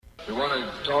We want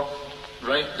to talk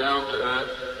right down to earth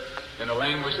in a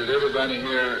language that everybody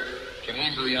here can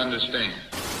easily understand.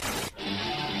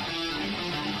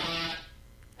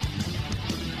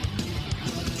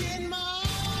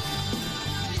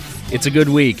 It's a good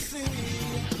week.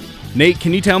 Nate,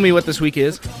 can you tell me what this week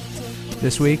is?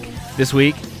 This week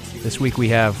we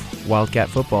have Wildcat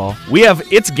football.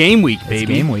 It's game week,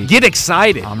 baby. It's game week. Get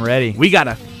excited. I'm ready. We got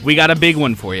a big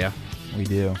one for you. We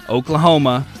do.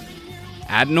 Oklahoma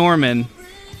at Norman.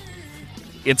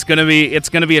 It's gonna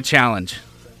be a challenge.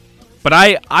 But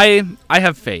I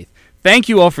have faith. Thank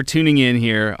you all for tuning in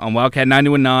here on Wildcat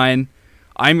 91.9.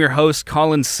 I'm your host,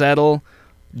 Colin Settle.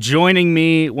 Joining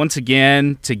me once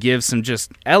again to give some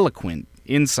just eloquent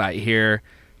insight here,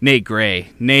 Nate Gray.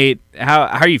 Nate, how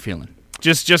are you feeling?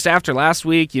 Just after last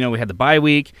week, we had the bye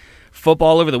week,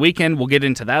 football over the weekend. We'll get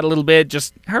into that a little bit.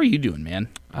 Just how are you doing, man?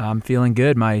 I'm feeling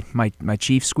good. My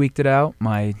Chiefs squeaked it out.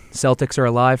 My Celtics are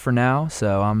alive for now,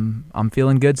 so I'm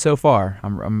feeling good so far.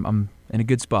 I'm in a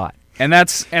good spot. And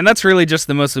that's really just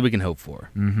the most that we can hope for.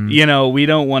 Mm-hmm. We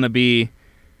don't want to be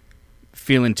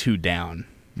feeling too down.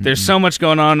 There's so much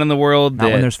going on in the world.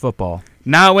 Not when there's football.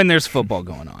 Not when there's football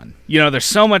going on. There's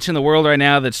so much in the world right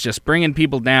now that's just bringing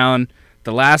people down.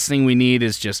 The last thing we need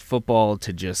is just football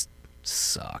to just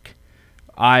suck.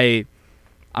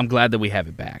 I'm glad that we have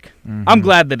it back. Mm-hmm. I'm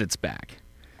glad that it's back.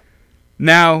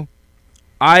 Now,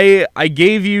 I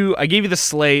gave you the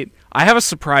slate. I have a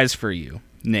surprise for you,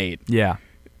 Nate. Yeah.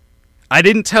 I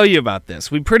didn't tell you about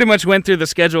this. We pretty much went through the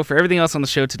schedule for everything else on the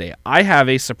show today. I have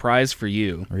a surprise for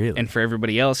you and for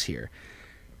everybody else here.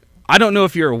 I don't know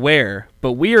if you're aware,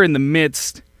 but we are in the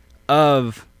midst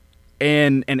of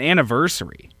an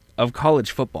anniversary of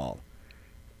college football.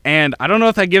 And I don't know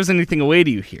if that gives anything away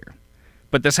to you here,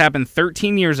 but this happened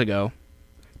 13 years ago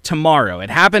tomorrow. It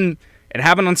happened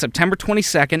on September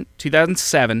 22nd,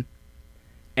 2007,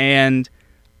 and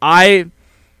I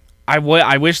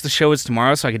wish the show was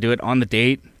tomorrow so I could do it on the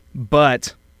date,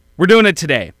 but we're doing it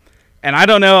today. And I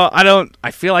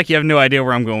feel like you have no idea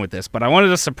where I'm going with this, but I wanted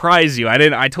to surprise you.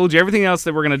 I told you everything else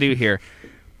that we're going to do here,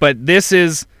 but this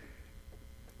is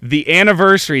the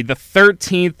anniversary, the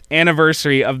 13th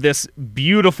anniversary of this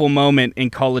beautiful moment in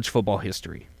college football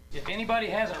history. If anybody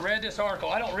hasn't read this article,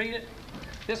 I don't read it.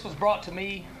 This was brought to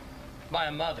me by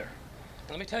a mother.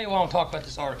 Let me tell you why I want to talk about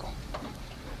this article.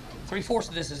 3/4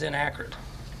 of this is inaccurate.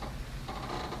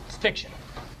 It's fiction.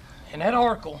 And that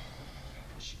article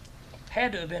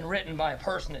had to have been written by a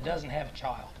person that doesn't have a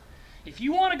child. If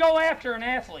you want to go after an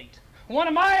athlete, one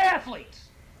of my athletes,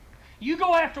 you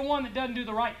go after one that doesn't do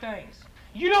the right things.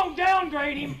 You don't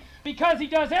downgrade him because he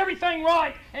does everything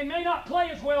right and may not play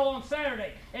as well on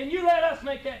Saturday, and you let us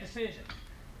make that decision.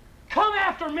 Come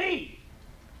after me.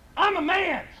 I'm a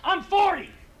man. I'm 40.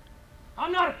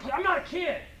 I'm not a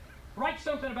kid. Write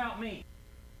something about me.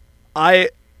 I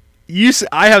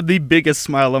have the biggest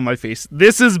smile on my face.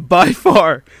 This is by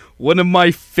far one of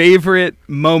my favorite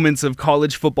moments of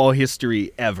college football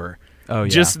history ever. Oh, yeah.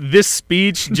 Just this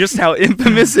speech, just how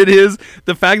infamous it is,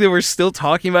 the fact that we're still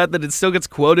talking about it, that it still gets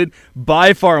quoted,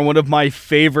 by far one of my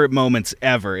favorite moments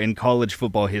ever in college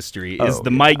football history is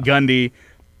the Mike Gundy,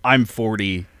 I'm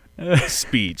 40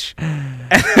 speech.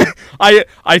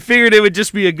 I figured it would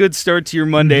just be a good start to your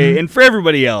Monday, and for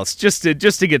everybody else, just to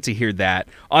get to hear that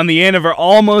on the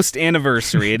almost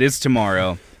anniversary. It is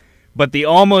tomorrow, but the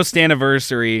almost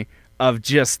anniversary of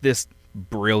just this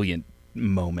brilliant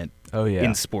moment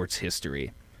in sports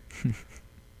history.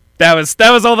 That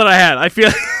was all that I had. I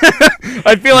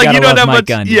feel like you know that much.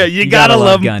 Gundy. Yeah, you gotta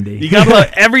love Gundy. You gotta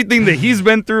love everything that he's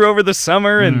been through over the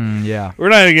summer, and we're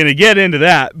not even gonna get into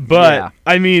that. But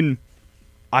I mean,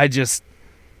 I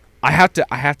have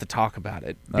to talk about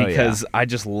it because I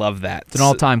just love that. It's an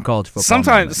all-time college football.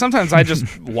 Sometimes I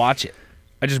just watch it.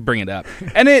 I just bring it up,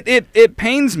 and it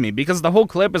pains me because the whole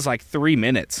clip is like 3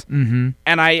 minutes, and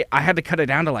I had to cut it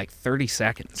down to like 30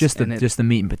 seconds. Just the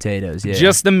meat and potatoes. Yeah.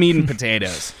 Just the meat and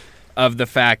potatoes of the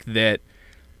fact that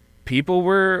people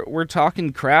were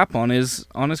talking crap on his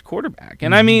quarterback,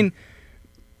 and I mean,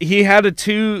 he had it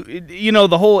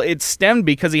stemmed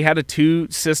because he had a two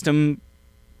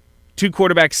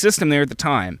quarterback system there at the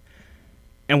time.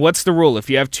 And what's the rule?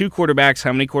 If you have two quarterbacks,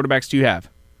 how many quarterbacks do you have?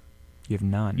 You have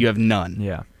none. You have none.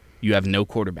 Yeah. You have no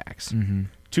quarterbacks. Mm-hmm.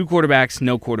 Two quarterbacks,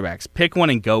 no quarterbacks. Pick one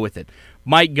and go with it.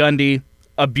 Mike Gundy,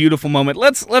 a beautiful moment.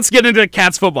 Let's get into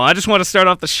Cats football. I just want to start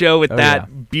off the show with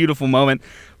beautiful moment.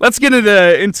 Let's get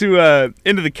into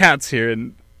the Cats here,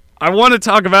 and I want to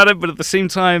talk about it, but at the same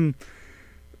time,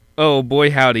 oh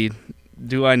boy, howdy,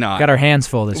 do I not? Got our hands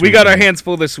full this week. We got our hands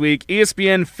full this week.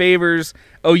 ESPN favors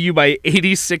OU by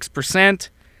 86%.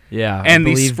 Yeah. And I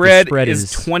the believe spread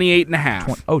is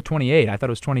 28.5. 28. I thought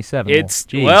it was 27. It's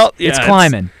it's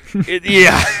climbing.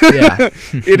 Yeah.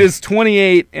 It is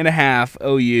 28.5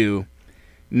 OU.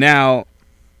 Now,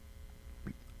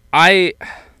 I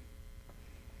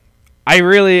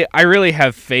really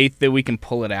have faith that we can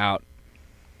pull it out.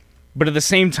 But at the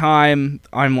same time,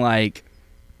 I'm like,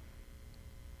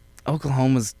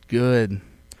 Oklahoma's good.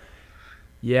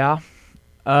 Yeah.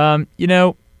 I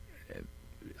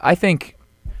think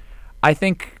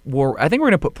we're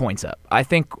going to put points up. I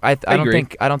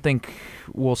don't think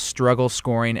we'll struggle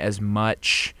scoring as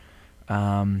much.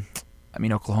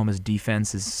 Oklahoma's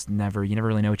defense is you never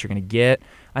really know what you're going to get.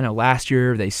 I know last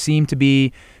year they seemed to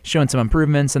be showing some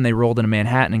improvements, and they rolled into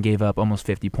Manhattan and gave up almost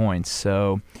 50 points.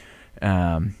 So,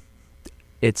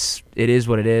 it is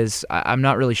what it is. I'm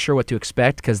not really sure what to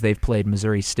expect because they've played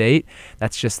Missouri State.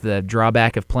 That's just the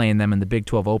drawback of playing them in the Big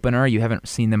 12 opener. You haven't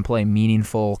seen them play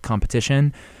meaningful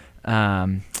competition.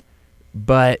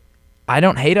 But I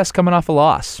don't hate us coming off a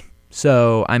loss.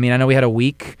 So, I know we had a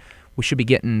week. We should be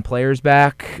getting players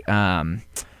back. I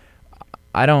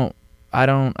don't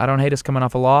hate us coming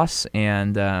off a loss,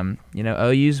 and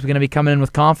OU's going to be coming in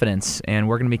with confidence, and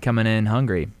we're going to be coming in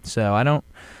hungry. So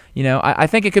I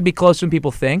think it could be closer than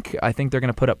people think. I think they're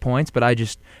going to put up points, but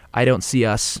I don't see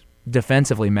us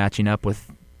defensively matching up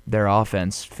with their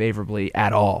offense favorably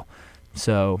at all.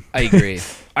 So I agree.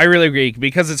 I really agree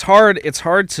because it's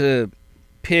hard to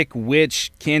pick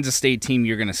which Kansas State team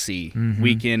you're going to see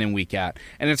week in and week out.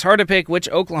 And it's hard to pick which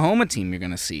Oklahoma team you're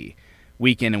going to see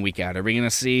week in and week out. Are we going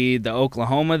to see the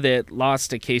Oklahoma that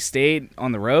lost to K-State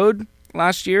on the road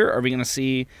last year? Are we going to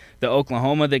see the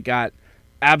Oklahoma that got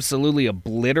absolutely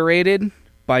obliterated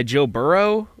by Joe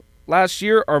Burrow last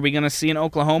year? Are we going to see an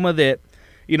Oklahoma that,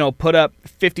 put up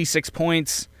 56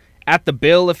 points at the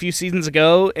Bill a few seasons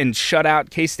ago and shut out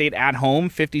K-State at home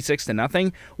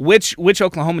 56-0? Which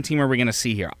Oklahoma team are we going to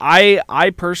see here?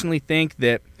 I personally think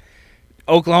that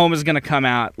Oklahoma is going to come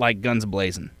out like guns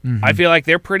blazing. I feel like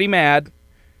they're pretty mad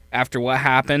after what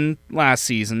happened last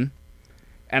season,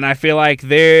 and I feel like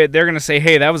they're going to say,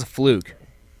 hey, that was a fluke.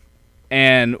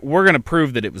 And we're going to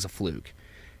prove that it was a fluke.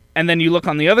 And then you look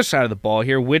on the other side of the ball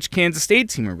here, which Kansas State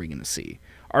team are we going to see?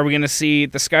 Are we going to see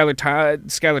the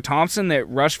Skylar Thompson that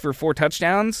rushed for 4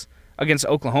 touchdowns against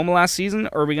Oklahoma last season?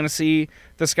 Or are we going to see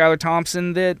the Skylar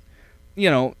Thompson that,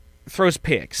 throws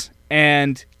picks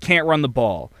and can't run the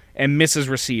ball and misses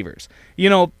receivers?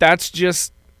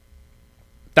 That's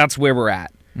where we're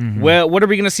at. Well, what are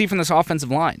we going to see from this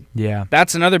offensive line? Yeah.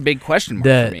 That's another big question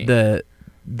mark for me.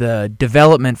 The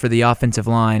development for the offensive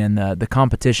line and the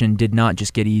competition did not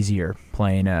just get easier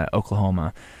playing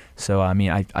Oklahoma. So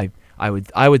I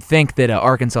would think that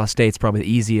Arkansas State's probably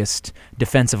the easiest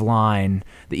defensive line,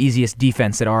 the easiest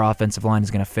defense that our offensive line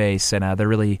is going to face, and they're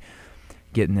really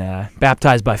getting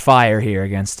baptized by fire here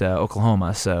against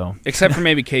Oklahoma. So except for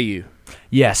maybe KU.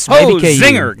 Yes, maybe KU.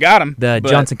 Zinger, got him.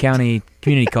 Johnson County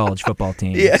Community College football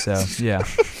team. Yes. So yeah,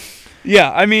 yeah.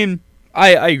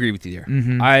 I agree with you there.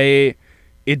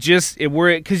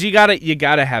 Because you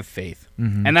gotta have faith,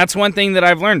 and that's one thing that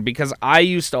I've learned because I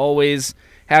used to always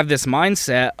have this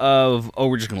mindset of,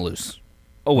 we're just gonna lose.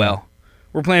 Oh well,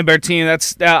 we're playing a better team.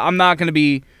 I'm not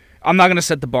gonna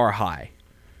set the bar high.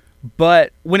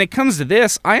 But when it comes to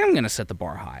this, I am gonna set the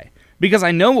bar high because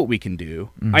I know what we can do.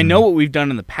 I know what we've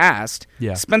done in the past.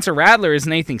 Yeah. Spencer Rattler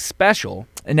isn't anything special.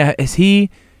 And now,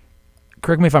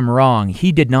 correct me if I'm wrong,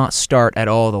 he did not start at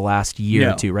all the last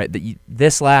year or two, right?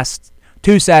 This last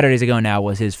 2 Saturdays ago now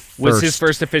was his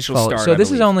first official start. So this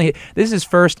is his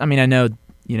first. I know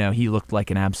he looked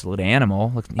like an absolute animal.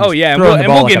 Throwing the ball we'll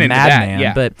like get a into madman. that.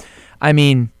 Yeah. But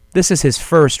this is his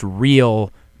first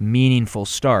real meaningful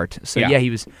start. So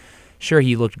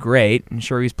he looked great, and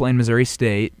sure he was playing Missouri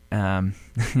State.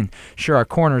 Sure, our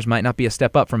corners might not be a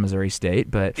step up from Missouri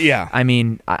State, but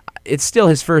it's still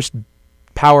his first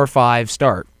Power 5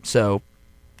 start. So,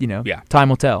 time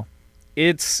will tell.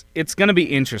 It's going to be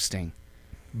interesting,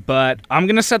 but I'm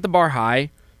going to set the bar high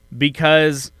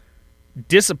because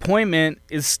disappointment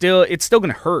is still going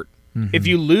to hurt. If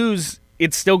you lose,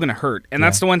 it's still going to hurt, and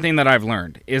that's the one thing that I've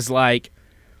learned is like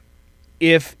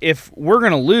if we're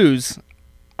going to lose,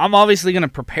 I'm obviously going to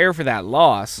prepare for that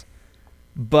loss,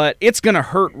 but it's going to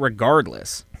hurt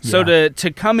regardless. So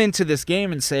to come into this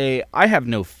game and say, I have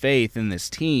no faith in this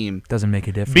team. Doesn't make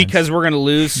a difference. Because we're going to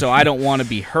lose, so I don't want to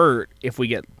be hurt if we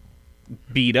get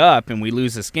beat up and we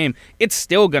lose this game. It's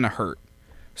still going to hurt.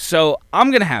 So I'm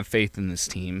going to have faith in this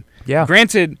team. Yeah.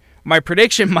 Granted, my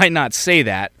prediction might not say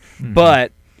that,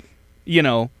 but,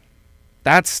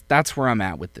 that's where I'm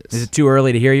at with this. Is it too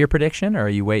early to hear your prediction, or are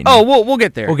you waiting? Oh, we'll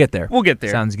get there. We'll get there. We'll get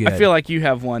there. Sounds good. I feel like you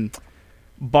have one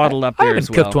bottled up I there haven't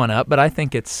as well. cooked one up, but I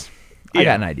think it's. I Yeah.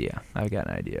 got an idea. I've got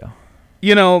an idea.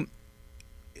 You know,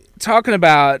 talking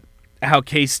about how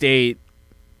K-State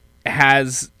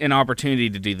has an opportunity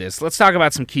to do this, let's talk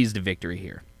about some keys to victory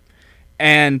here.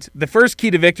 And the first key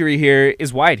to victory here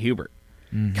is Wyatt Hubert.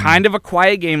 Kind of a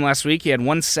quiet game last week. He had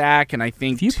 1 sack and I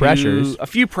think a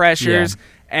few pressures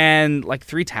and like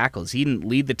 3 tackles. He didn't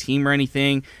lead the team or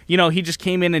anything. You know, he just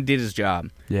came in and did his job.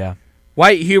 Yeah.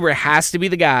 Wyatt Hubert has to be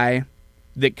the guy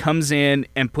that comes in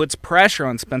and puts pressure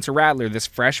on Spencer Rattler, this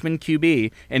freshman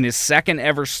QB, in his second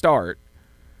ever start.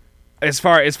 As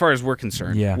far as we're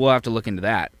concerned, we'll have to look into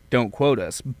that. Don't quote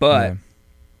us, but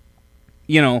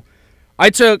you know, I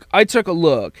took a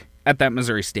look at that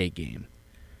Missouri State game.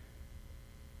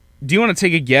 Do you want to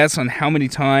take a guess on how many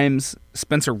times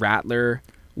Spencer Rattler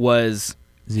was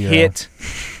 0. hit,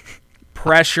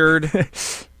 pressured,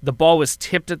 the ball was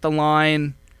tipped at the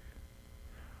line?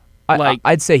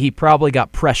 I'd say he probably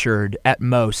got pressured at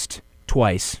most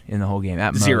twice in the whole game.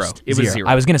 At 0. most, It was 0.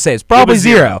 I was going to say it's probably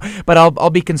 0, but I'll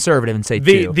be conservative and say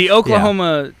 2. The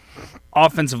Oklahoma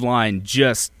offensive line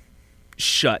just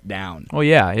shut down. Oh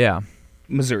yeah.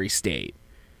 Missouri State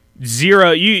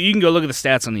 0. You can go look at the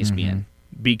stats on ESPN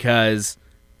because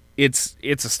it's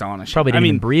astonishing. Probably didn't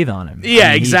even breathe on him.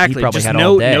 Yeah, exactly. He probably just had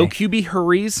no all day. no QB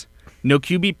hurries, no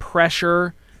QB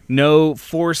pressure. No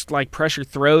forced like pressure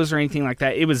throws or anything like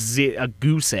that. It was a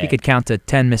goose egg. He could count to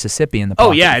 10 Mississippi in the pocket.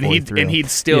 Oh yeah, and he'd he'd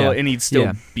still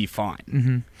be fine.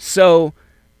 Mm-hmm. So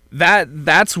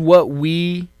that's what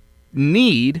we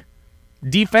need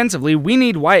defensively. We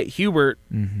need Wyatt Hubert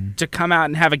to come out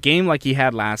and have a game like he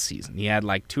had last season. He had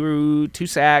like two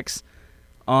sacks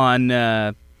on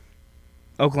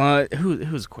Oklahoma. Who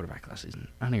was the quarterback last season?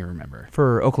 I don't even remember.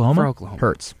 For Oklahoma? For Oklahoma.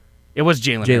 Hurts. It was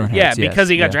Jalen Hurts. Yeah, because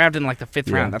he got yes. drafted in like the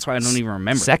 5th round. That's why I don't even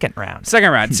remember. Second round.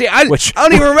 See, I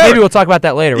don't even remember. Maybe we'll talk about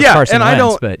that later with Carson and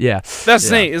Wentz, but yeah. That's the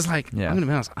thing. Is like, I'm going to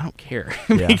be honest, I don't care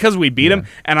because we beat him,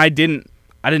 and I didn't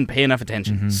pay enough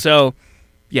attention. So,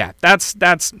 yeah,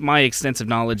 that's my extensive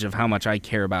knowledge of how much I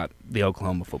care about the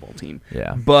Oklahoma football team.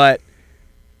 Yeah. But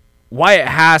Wyatt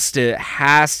has to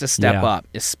step up,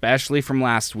 especially from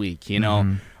last week. You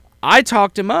know, I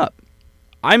talked him up.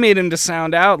 I made him to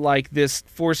sound out like this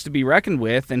force to be reckoned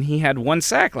with, and he had 1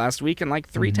 sack last week and like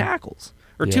 3 tackles,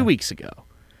 or 2 weeks ago.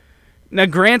 Now,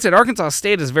 granted, Arkansas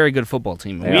State is a very good football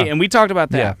team, and we talked about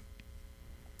that. Yeah.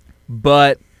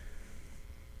 But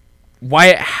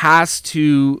Wyatt has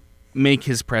to make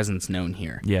his presence known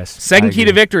here. Yes. Second key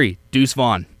to victory, Deuce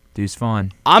Vaughn. Deuce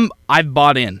Vaughn. I've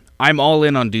bought in. I'm all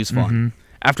in on Deuce Vaughn.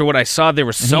 After what I saw, there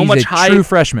was so much hype. True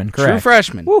freshman, correct. True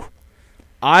freshman. Woo.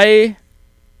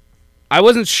 I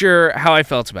wasn't sure how I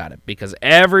felt about it because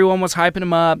everyone was hyping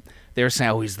him up. They were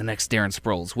saying, "Oh, he's the next Darren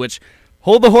Sproles," which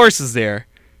hold the horses there.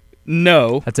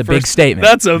 No, that's a big statement.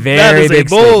 That is a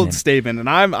bold statement, and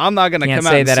I'm not going to come out and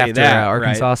say that after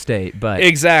Arkansas State, but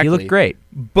exactly, he looked great.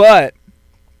 But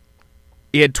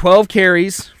he had 12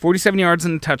 carries, 47 yards,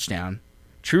 and a touchdown.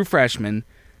 True freshman.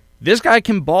 This guy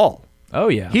can ball. Oh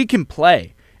yeah, he can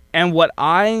play. And what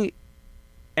I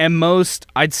am most,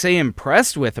 I'd say,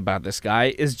 impressed with about this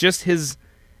guy is just his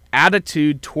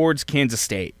attitude towards Kansas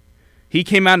State. He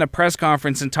came out in a press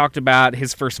conference and talked about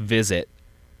his first visit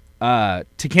to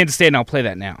Kansas State, and I'll play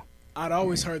that now. I'd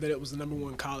always heard that it was the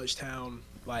 #1 college town,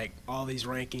 like all these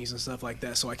rankings and stuff like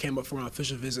that, so I came up for my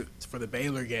official visit for the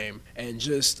Baylor game, and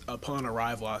just upon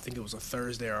arrival, I think it was a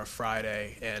Thursday or a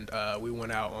Friday, and we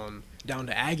went out down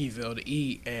to Aggieville to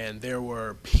eat, and there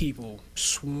were people,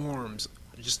 swarms,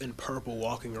 just in purple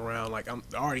walking around. Like, I'm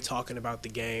already talking about the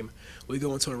game. We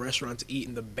go into a restaurant to eat,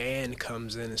 and the band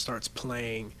comes in and starts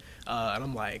playing, and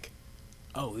I'm like,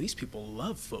 oh, these people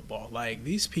love football. Like,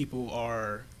 these people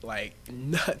are like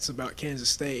nuts about Kansas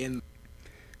State. And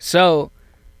so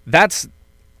that's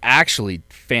actually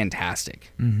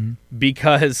fantastic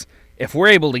because if we're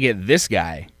able to get this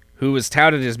guy who was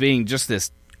touted as being just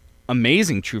this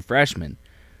amazing true freshman,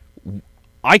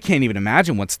 I can't even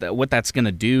imagine what that's going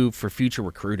to do for future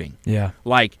recruiting. Yeah.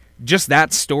 Like, just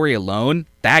that story alone,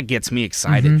 that gets me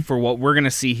excited for what we're going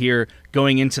to see here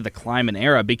going into the Kleiman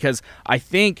era, because I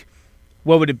think,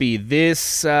 what would it be?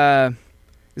 This, is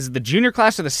it the junior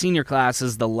class or the senior class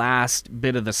is the last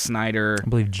bit of the Snyder? I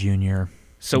believe junior.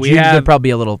 So we have... There'll probably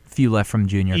be a little few left from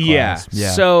junior class.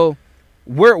 Yeah. So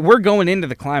we're going into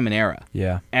the Kleiman era.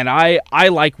 Yeah. And I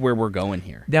like where we're going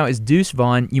here. Now, is Deuce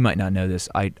Vaughn, you might not know this,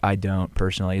 I don't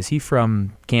personally, is he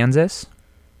from Kansas?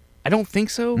 I don't think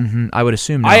so. I would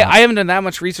assume not. I haven't done that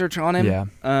much research on him.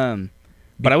 Yeah.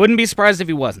 But I wouldn't be surprised if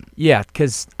he wasn't. Yeah,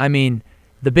 because, I mean,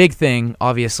 the big thing,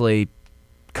 obviously,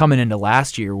 coming into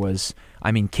last year was,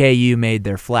 I mean, KU made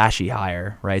their flashy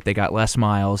hire, right? They got Les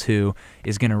Miles, who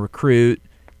is going to recruit.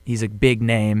 He's a big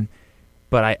name.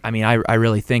 But, I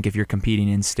really think if you're competing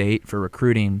in-state for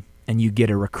recruiting and you get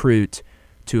a recruit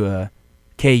to a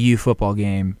KU football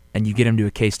game and you get him to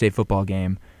a K-State football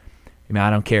game, I mean, I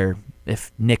don't care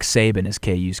if Nick Saban is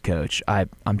KU's coach.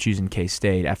 I'm choosing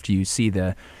K-State after you see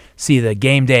the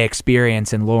game day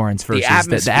experience in Lawrence versus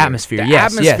the atmosphere.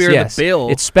 Yes, the bill.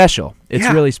 It's special. It's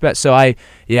really special. So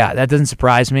that doesn't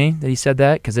surprise me that he said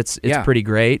that because it's pretty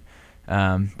great.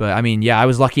 But I mean, I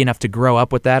was lucky enough to grow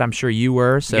up with that. I'm sure you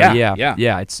were. So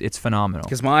it's phenomenal.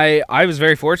 Because I was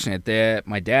very fortunate that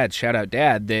my dad, shout out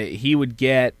Dad, that he would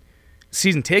get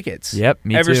season tickets. Yep,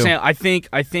 me too. I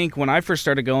think when I first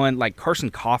started going, like Carson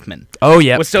Kaufman. Oh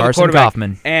yeah, was still Carson the quarterback,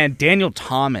 Kaufman and Daniel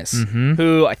Thomas,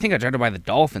 who I think I drafted by the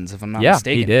Dolphins, if I'm not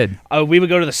mistaken. Yeah, he did. We would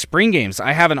go to the spring games.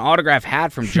 I have an autograph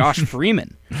hat from Josh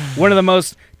Freeman, one of the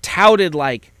most touted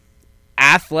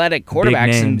athletic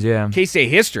quarterbacks in K-State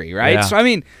history, right? Yeah. So I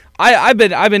mean, I've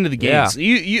been to the games.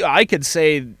 Yeah. I could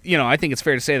say, I think it's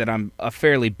fair to say that I'm a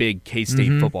fairly big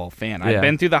K-State football fan. Yeah. I've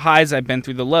been through the highs, I've been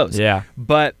through the lows. Yeah.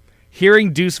 But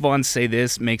hearing Deuce Vaughn say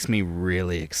this makes me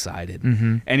really excited.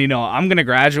 Mm-hmm. And, I'm going to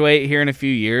graduate here in a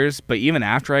few years, but even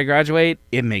after I graduate,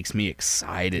 it makes me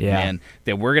excited, man,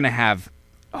 that we're going to have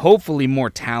hopefully more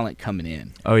talent coming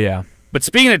in. Oh, yeah. But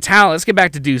speaking of talent, let's get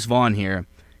back to Deuce Vaughn here.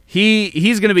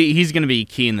 He's going to be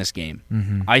key in this game.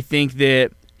 Mm-hmm. I think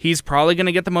that he's probably going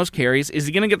to get the most carries. Is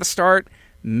he going to get the start?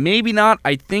 Maybe not.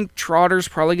 I think Trotter's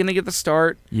probably going to get the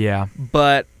start. Yeah.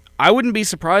 But I wouldn't be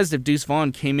surprised if Deuce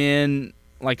Vaughn came in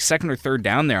second or third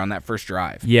down there on that first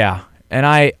drive. Yeah, and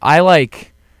I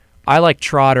like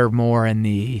Trotter more in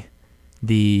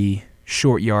the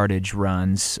short yardage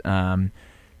runs than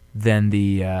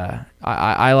the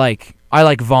I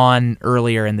like Vaughn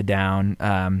earlier in the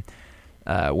down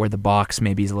where the box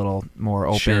maybe is a little more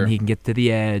open. Sure. He can get to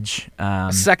the edge.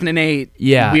 2nd and 8.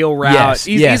 Yeah, wheel route.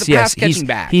 He's a pass catching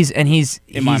back. He's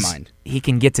in my mind. He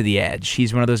can get to the edge.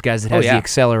 He's one of those guys that has the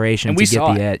acceleration to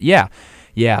get the edge.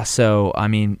 Yeah, so, I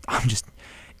mean, I'm just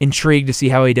intrigued to see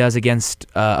how he does against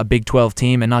a Big 12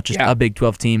 team, and not just a Big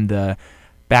 12 team, the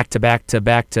back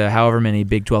to however many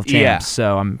Big 12 champs. Yeah.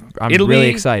 So I'm really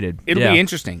excited. It'll be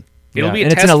interesting. It'll be a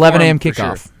and test it's an 11 a.m. for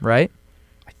kickoff, sure. right?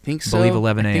 I think so. I believe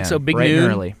 11 a.m. I think so. Big bright noon.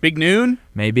 And early. Big noon?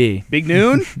 Maybe. Big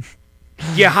noon?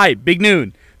 Big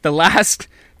noon. The last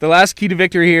key to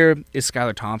victory here is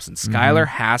Skylar Thompson. Skylar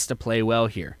has to play well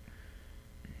here.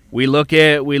 We look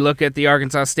at the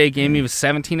Arkansas State game. He was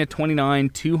 17 of 29,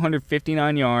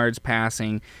 259 yards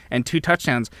passing, and 2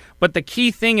 touchdowns. But the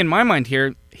key thing in my mind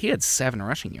here, he had 7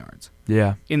 rushing yards.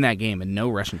 Yeah. In that game and no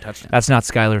rushing touchdowns. That's not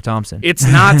Skylar Thompson. It's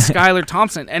not Skylar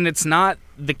Thompson, and it's not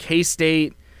the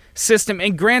K-State system.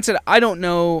 And granted, I don't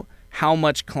know how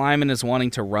much Kleiman is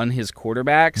wanting to run his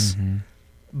quarterbacks. Mm-hmm.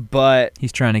 But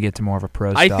he's trying to get to more of a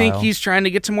pro style. I think he's trying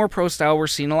to get to more pro style. We're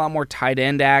seeing a lot more tight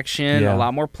end action, a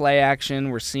lot more play action.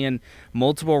 We're seeing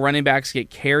multiple running backs get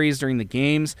carries during the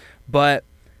games. But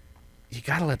you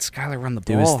got to let Skylar run the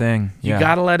ball. Do his thing. You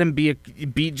got to let him be an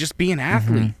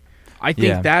athlete. Mm-hmm. I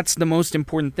think that's the most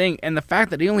important thing. And the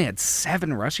fact that he only had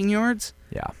 7 rushing yards.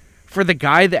 Yeah. For the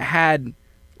guy that had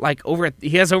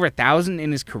he has over 1,000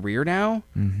 in his career now.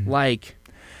 Mm-hmm.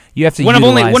 You have to one of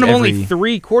only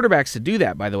 3 quarterbacks to do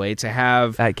that, by the way, to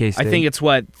have at K-State. I think it's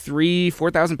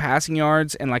 4,000 passing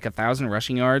yards and 1,000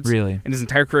 rushing yards. Really? In his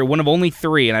entire career. One of only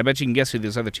 3, and I bet you can guess who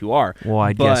those other 2 are. Well,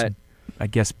 I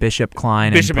guess Bishop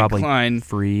Klein and probably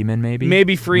Freeman maybe.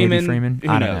 Maybe Freeman. Who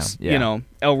I knows? Yeah.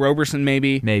 L. Roberson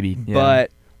maybe. Maybe. Yeah.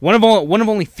 But one of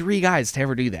only 3 guys to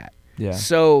ever do that. Yeah.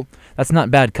 So that's not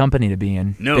bad company to be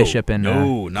in. No, Bishop and not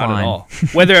Klein. At all.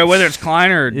 Whether it's Klein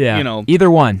or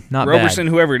either one, not Roberson,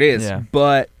 bad. whoever it is. Yeah.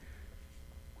 But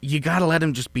you got to let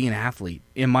him just be an athlete.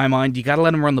 In my mind, you got to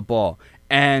let him run the ball.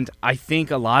 And I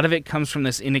think a lot of it comes from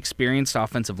this inexperienced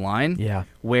offensive line. Yeah.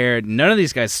 Where none of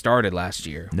these guys started last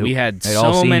year. Nope. We had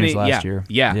all many last year.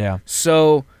 Yeah.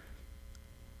 So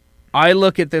I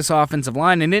look at this offensive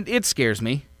line and it scares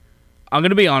me. I'm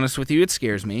going to be honest with you, it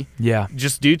scares me. Yeah.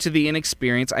 Just due to the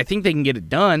inexperience. I think they can get it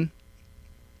done.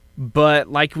 But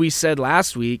like we said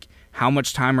last week, how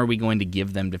much time are we going to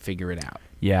give them to figure it out?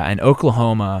 Yeah, and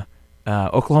Oklahoma,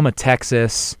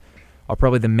 Texas are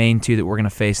probably the main 2 that we're going to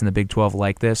face in the Big 12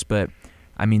 like this. But,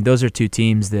 I mean, those are 2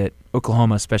 teams that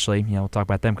Oklahoma especially, we'll talk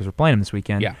about them because we're playing them this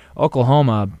weekend. Yeah.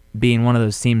 Oklahoma being one of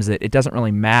those teams that it doesn't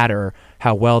really matter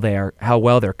how well they're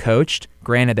coached.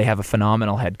 Granted, they have a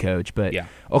phenomenal head coach, but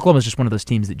Oklahoma's just one of those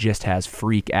teams that just has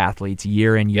freak athletes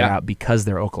year in, year out because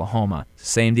they're Oklahoma.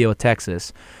 Same deal with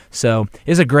Texas. So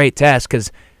it's a great test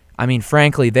because, I mean,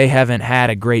 frankly, they haven't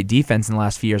had a great defense in the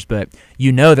last few years, but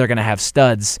you know they're going to have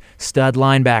studs, stud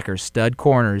linebackers, stud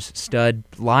corners, stud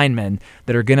linemen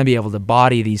that are going to be able to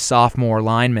body these sophomore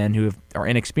linemen who are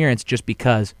inexperienced just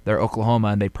because they're Oklahoma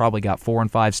and they probably got 4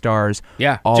 and 5 stars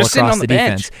all just sitting across on the the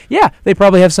defense. bench. Yeah, they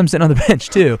probably have some sitting on the bench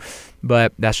too,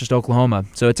 but that's just Oklahoma.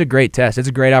 So it's a great test. It's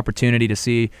a great opportunity to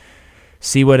see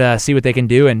what they can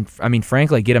do, and I mean,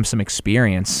 frankly, get them some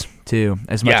experience too.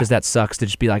 As much as that sucks to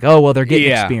just be like, oh well, they're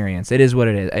getting experience. It is what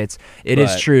it is. It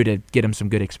is true to get them some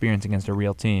good experience against a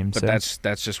real team. But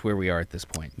that's just where we are at this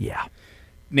point. Yeah.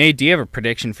 Nate, do you have a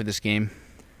prediction for this game?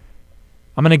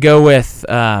 I'm gonna go with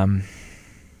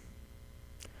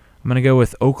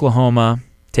Oklahoma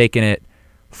taking it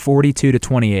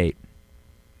 42-28.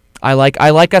 I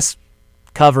like us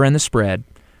covering the spread.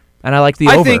 And I like the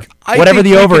over. Whatever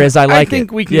the over is, I like it. I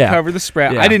think we can cover the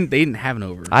spread. Yeah. They didn't have an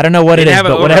over. I don't know what it is,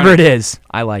 but whatever it is,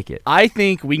 I like it. I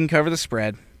think we can cover the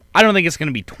spread. I don't think it's going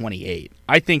to be 28.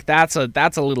 I think that's a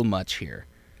little much here.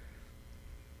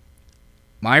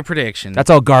 My prediction.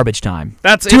 That's all garbage time.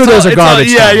 Two of those are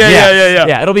garbage time. Yeah.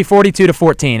 Yeah, it'll be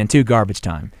 42-14 and 2 garbage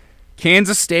time.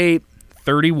 Kansas State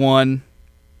 31,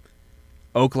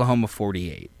 Oklahoma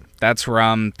 48. That's where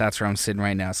I'm sitting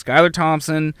right now. Skylar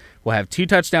Thompson will have 2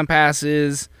 touchdown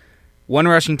passes, 1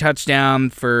 rushing touchdown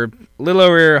for a little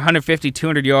over 150,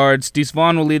 200 yards. Deuce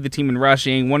Vaughn will lead the team in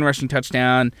rushing, 1 rushing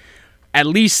touchdown, at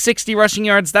least 60 rushing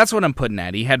yards. That's what I'm putting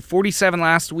at. He had 47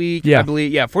 last week, I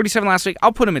believe. Yeah, 47 last week.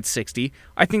 I'll put him at 60.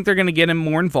 I think they're going to get him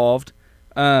more involved.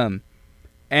 And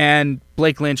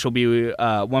Blake Lynch will be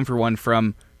 1 for 1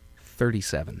 from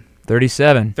 37.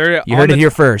 37. You heard it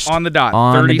here first. On the dot.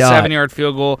 37-yard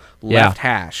field goal, left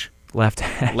hash. Left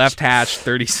hash,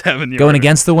 37 yards. Going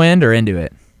against the wind or into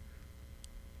it?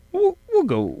 We'll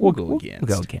go against. We'll go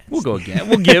against. We'll go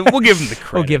against. We'll give him the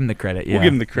credit. We'll give him the credit. Yeah. We'll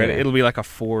give him the credit. Yeah. It'll be like a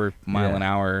 4 mile an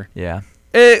hour. Yeah.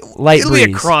 Light breeze.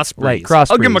 Be a cross breeze. Light cross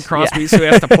I'll give him a cross breeze, so he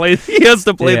has to play. He has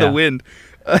to play the wind.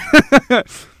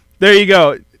 There you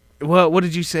go. What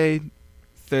did you say?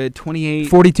 The 28.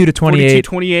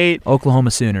 42-28.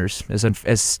 Oklahoma Sooners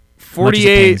as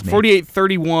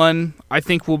 48-31. I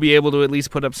think we'll be able to at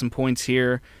least put up some points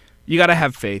here. You got to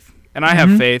have faith. And I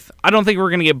have faith. I don't think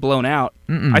we're going to get blown out.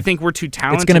 I think we're too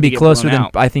talented. It's going to be closer than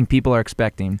out. I think people are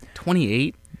expecting.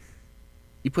 28.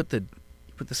 You put the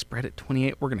spread at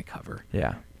 28. We're going to cover.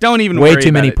 Yeah. Don't even way worry too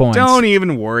about many it. points. Don't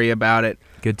even worry about it.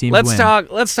 Good teams Let's win.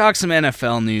 talk some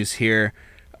NFL news here.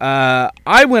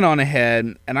 I went on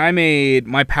ahead and I made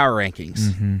my power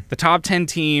rankings. The top 10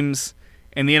 teams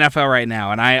in the NFL right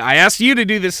now, and I asked you to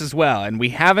do this as well. And we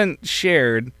haven't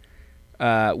shared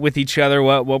with each other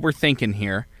what we're thinking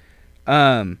here.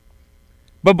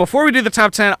 But before we do the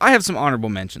top 10, I have some honorable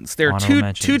mentions. There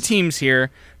are two teams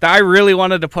here that I really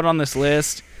wanted to put on this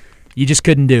list. You just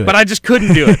couldn't do it. But I just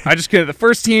couldn't do it. The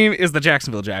first team is the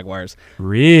Jacksonville Jaguars.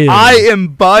 Really? I am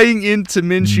buying into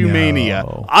Minshew Mania.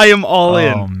 I am all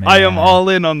in. Man. I am all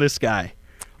in on this guy.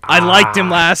 I liked him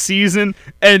last season,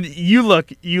 and you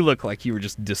look like you were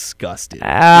just disgusted.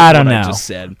 I don't know. I just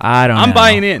said. I'm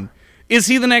buying in. Is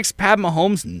he the next Pat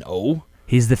Mahomes? No.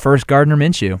 He's the first Gardner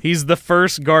Minshew. He's the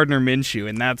first Gardner Minshew,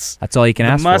 and that's all you can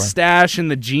ask for. The mustache and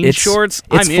the jean shorts.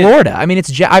 It's Florida. I mean,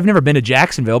 I've never been to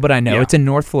Jacksonville, but I know it's in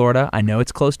North Florida. I know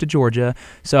it's close to Georgia.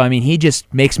 So I mean, he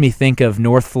just makes me think of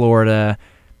North Florida.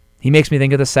 He makes me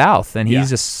think of the South, and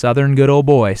he's a Southern good old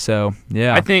boy. So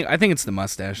yeah, I think it's the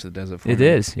mustache that does it for me. It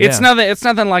is. Yeah. It's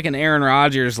nothing like an Aaron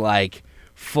Rodgers like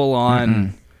full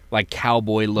on like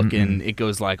cowboy looking. It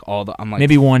goes like all the. I'm like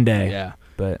maybe one day. Yeah.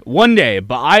 But one day,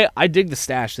 but I dig the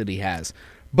stash that he has.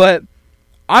 But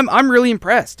I'm really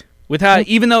impressed with how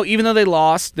even though they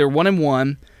lost, they're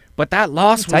 1-1, but that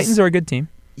loss was Titans are a good team.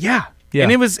 Yeah.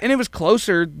 And it was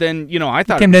closer than, I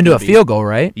thought. It came down to a field goal,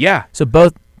 right? Yeah. So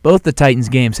both the Titans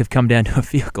games have come down to a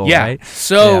field goal, right?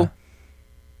 So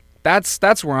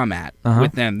that's where I'm at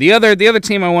with them. The other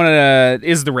team I wanted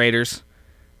is the Raiders.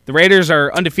 The Raiders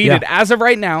are undefeated as of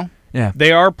right now. Yeah.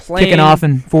 They are playing. Kicking off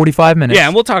in 45 minutes. Yeah,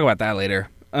 and we'll talk about that later.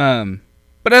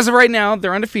 But as of right now,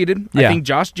 they're undefeated. Yeah. I think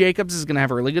Josh Jacobs is going to have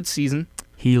a really good season.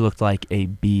 He looked like a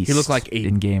beast.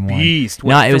 In game one. Beast.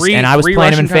 No, I was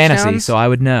playing him in fantasy, so I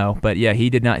would know. But yeah, he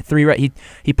did not. He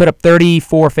put up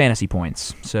 34 fantasy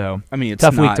points. So I mean, it's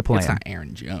tough week to play. It's him. not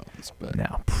Aaron Jones, but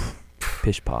no.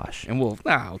 Pish posh. And we'll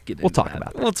get into We'll talk that.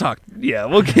 about that. We'll talk. Yeah,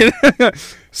 we'll get.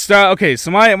 Okay,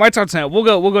 so my top 10. We'll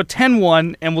go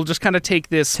 10-1, and we'll just kind of take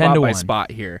this spot by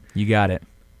spot here. You got it.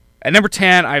 At number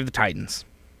 10, I have the Titans.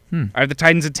 I have the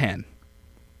Titans at 10.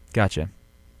 Gotcha.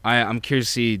 I'm curious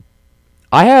to see.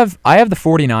 I have the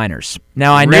 49ers.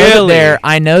 Now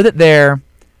I know that they're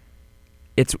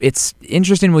it's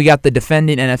interesting. We got the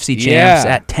defending NFC champs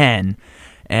at 10,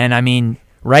 and I mean,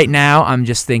 right now I'm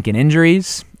just thinking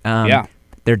injuries.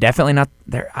 They're definitely not.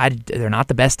 They're not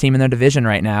the best team in their division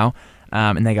right now,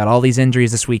 and they got all these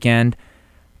injuries this weekend.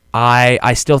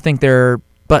 I still think they're,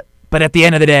 but at the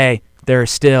end of the day, they're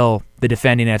still the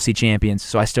defending NFC champions.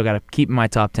 So I still got to keep in my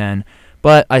top 10,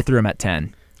 but I threw them at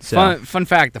 10. So. Fun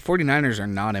fact: the 49ers are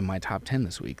not in my top 10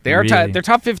 this week. They are they're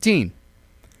top 15,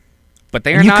 but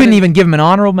they are. You not couldn't even give them an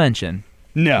honorable mention.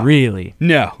 No, really,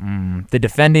 no. The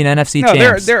defending NFC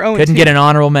champs they're 0-2. Couldn't get an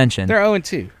honorable mention. They're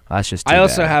 0-2. That's just. Too I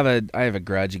also bad. have a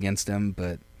grudge against them,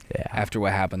 but after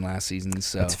what happened last season,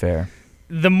 so that's fair.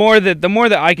 The more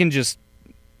that I can just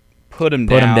put them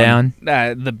down,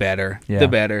 the better. Yeah. The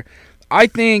better. I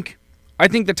think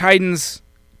the Titans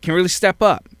can really step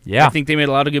up. Yeah. I think they made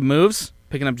a lot of good moves,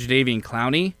 picking up Jadeveon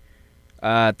Clowney.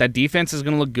 That defense is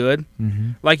going to look good.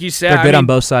 Mm-hmm. Like you said, they're good on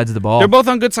both sides of the ball. They're both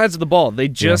on good sides of the ball. They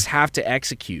just have to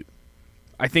execute.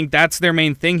 I think that's their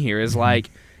main thing here is like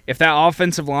if that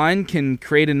offensive line can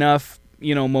create enough,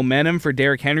 momentum for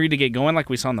Derrick Henry to get going like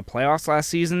we saw in the playoffs last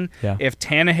season. Yeah. If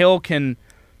Tannehill can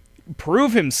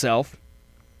prove himself,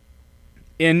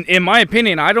 in my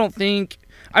opinion, I don't think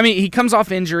 – I mean, he comes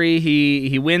off injury.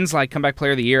 He wins like comeback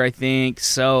player of the year, I think.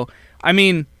 So, I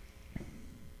mean,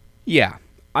 yeah.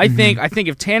 I think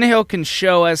if Tannehill can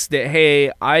show us that,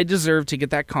 hey, I deserve to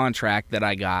get that contract that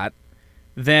I got,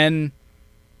 then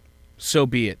so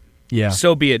be it. Yeah.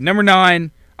 So be it. Number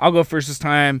 9, I'll go first this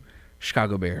time,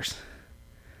 Chicago Bears.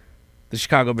 The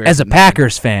Chicago Bears. As a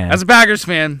Packers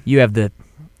fan, you have the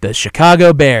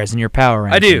Chicago Bears in your power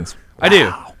rankings.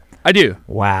 I do.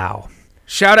 Wow.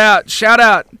 Shout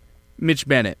out Mitch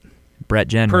Bennett. Brett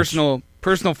Jenner.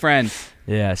 Personal friend.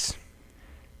 Yes.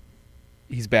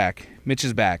 He's back. Mitch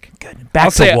is back. Good.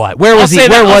 Back to what? Where was he?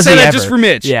 Where was he ever? Just for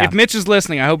Mitch. Yeah. If Mitch is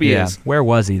listening, I hope he is. Where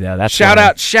was he though? That's shout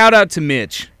out to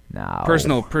Mitch. No.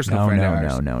 Personal friend of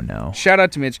ours. No. Shout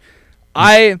out to Mitch.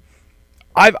 I've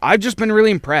just been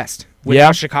really impressed with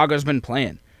how Chicago's been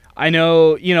playing. I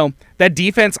know, that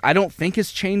defense I don't think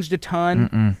has changed a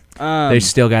ton. They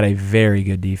still got a very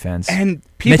good defense. And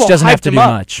people Mitch doesn't have to do up,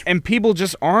 much. And people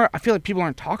just aren't, I feel like people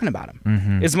aren't talking about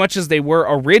him as much as they were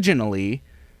originally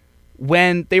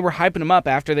when they were hyping him up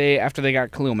after they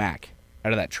got Khalil Mack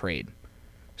out of that trade.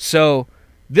 So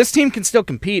this team can still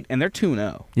compete, and they're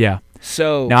 2-0. Yeah.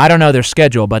 So now I don't know their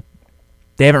schedule, but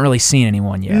they haven't really seen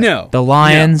anyone yet. No. The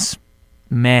Lions,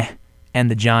 meh,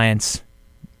 and the Giants,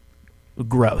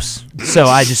 gross. So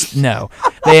I just no.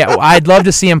 I'd love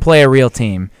to see them play a real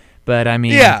team, but I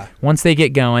mean, once they get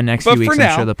going next few weeks,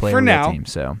 I'm sure they'll play a real team.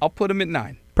 So I'll put them at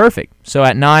 9. Perfect. So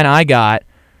at 9, I got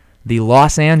the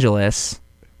Los Angeles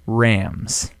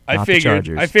Rams. Not the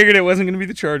Chargers. I figured it wasn't going to be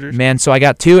the Chargers. Man, so I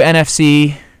got 2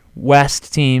 NFC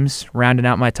West teams rounding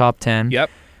out my top 10. Yep.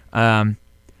 The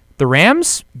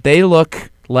Rams, they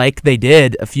look like they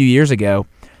did a few years ago.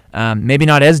 Maybe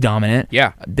not as dominant.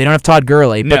 Yeah. They don't have Todd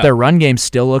Gurley, but their run game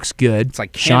still looks good. It's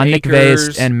like Sean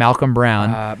McVay and Malcolm Brown.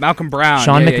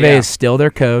 Sean McVay is still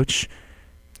their coach.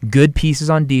 Good pieces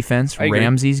on defense.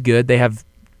 Ramsey's good.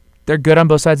 They're good on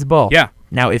both sides of the ball. Yeah.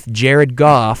 Now, if Jared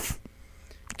Goff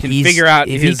can figure out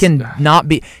he can not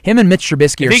be him and Mitch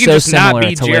Trubisky are so similar.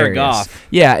 It's hilarious. Jared Goff.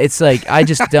 Yeah, it's like I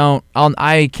just don't.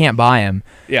 I can't buy him.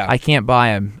 Yeah, I can't buy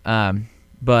him.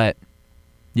 But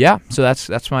yeah, so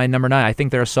that's my number 9. I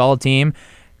think they're a solid team.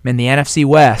 In the NFC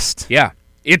West. Yeah,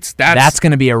 that's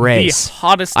going to be a race. The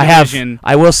hottest division.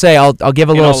 I will say I'll give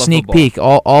a little sneak peek.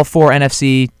 All 4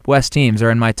 NFC West teams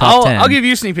are in my top 10. I'll give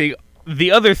you a sneak peek.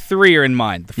 The other 3 are in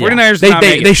mine. The 49ers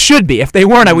they should be. If they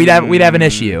weren't, we'd have an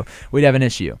issue. We'd have an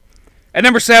issue. At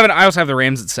number 7, I also have the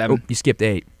Rams at 7. Oh, you skipped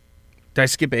 8. Did I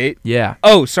skip 8? Yeah.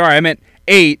 Oh, sorry. I meant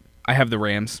 8. I have the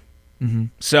Rams. Mm-hmm.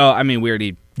 So, I mean, we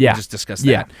already just discussed that.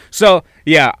 Yeah. So,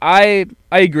 yeah, I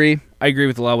agree. I agree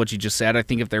with a lot of what you just said. I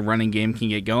think if their running game can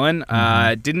get going.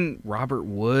 Didn't Robert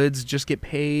Woods just get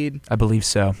paid? I believe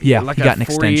so. Yeah, like he got an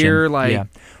extension.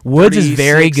 Woods 36, is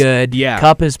very good. Yeah.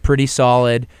 Kupp is pretty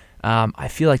solid. I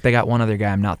feel like they got one other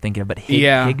guy I'm not thinking of, but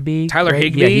Higbee. Tyler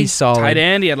Higbee. Yeah, he's solid. Tight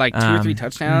end. He had like 2 or 3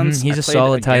 touchdowns. He's a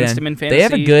solid tight end. They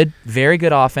have a very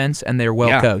good offense, and they're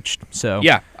well coached. So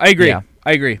yeah, I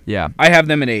agree. Yeah. I have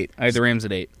them at 8. I have the Rams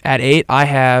at 8. At 8, I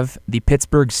have the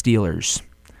Pittsburgh Steelers.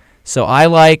 So I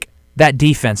like that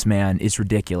defense, man, is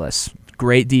ridiculous.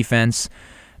 Great defense.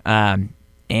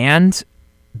 And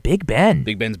Big Ben.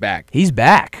 Big Ben's back. He's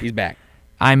back.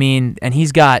 I mean, and he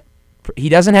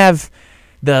doesn't have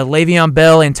the Le'Veon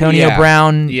Bell, Antonio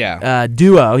Brown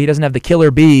duo. He doesn't have the killer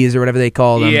bees or whatever they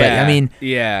call them. But I mean,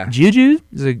 Juju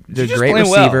is a great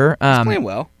receiver. He's playing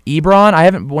well. Ebron, I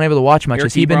haven't been able to watch much. Eric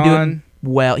Has he been doing?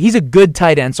 well. He's a good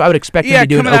tight end, so I would expect him to be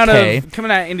doing okay.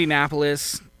 Coming out of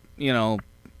Indianapolis,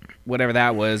 whatever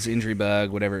that was, injury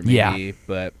bug, whatever it may be.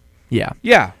 But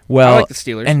yeah. Well, I like the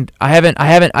Steelers. And I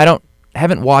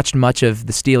haven't watched much of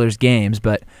the Steelers games,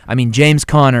 but I mean James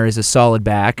Conner is a solid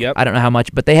back. Yep. I don't know how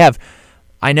much, but they have.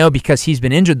 I know because he's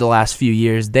been injured the last few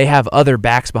years, they have other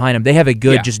backs behind him. They have a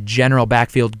good, just general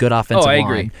backfield, good offensive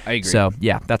line. I agree. So,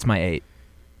 yeah, that's my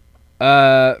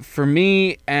 8. For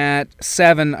me, at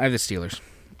 7, I have the Steelers.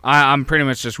 I'm pretty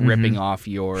much just ripping off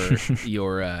your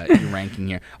ranking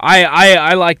here.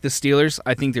 I like the Steelers.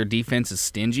 I think their defense is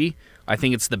stingy. I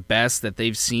think it's the best that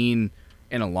they've seen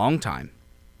in a long time,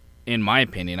 in my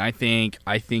opinion. I think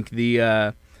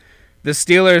the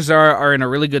Steelers are in a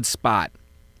really good spot.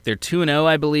 They're 2-0,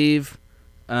 I believe.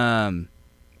 I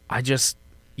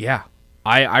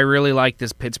really like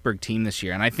this Pittsburgh team this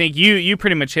year, and I think you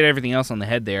pretty much hit everything else on the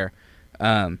head there.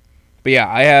 But yeah,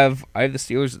 I have the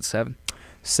Steelers at 7.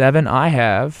 7, I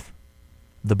have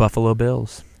the Buffalo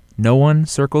Bills. No one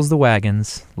circles the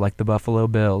wagons like the Buffalo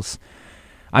Bills.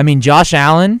 I mean, Josh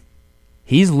Allen,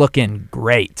 he's looking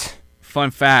great. Fun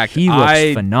fact, he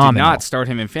looks phenomenal. I did not start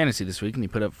him in fantasy this week, and he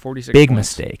put up 46 Big points.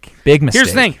 mistake. Big mistake.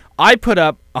 Here's the thing. I put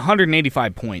up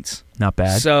 185 points. Not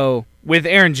bad. So, with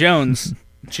Aaron Jones,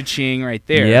 cha-ching right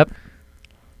there. Yep.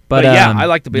 But yeah, I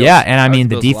like the Bills. Yeah, and I mean,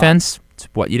 like the defense, it's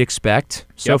what you'd expect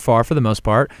so far for the most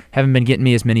part. Haven't been getting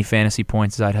me as many fantasy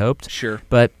points as I'd hoped. Sure.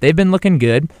 But they've been looking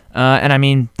good. And I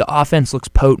mean, the offense looks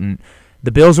potent.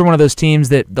 The Bills were one of those teams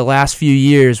that the last few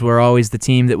years were always the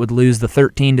team that would lose the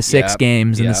 13-6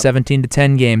 games and the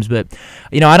 17-10 games. But,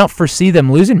 I don't foresee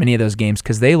them losing many of those games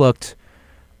because they looked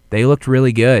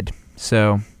really good.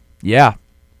 So, yeah.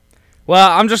 Well,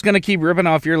 I'm just going to keep ripping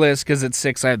off your list because at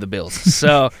 6 I have the Bills.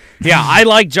 So, yeah, I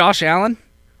like Josh Allen.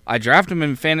 I drafted him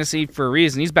in fantasy for a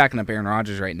reason. He's backing up Aaron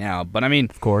Rodgers right now. But, I mean,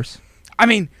 of course.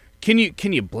 Can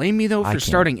you blame me, though, for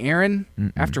starting Aaron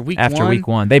after week 1? After week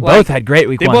 1. They both had great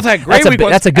week 1. They both had great week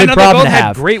 1. That's a good problem to have. They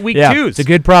both had great week 2s. It's a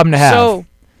good problem to have. So,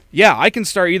 yeah, I can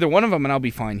start either one of them, and I'll be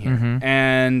fine here.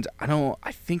 And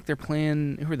I think they're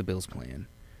playing – who are the Bills playing?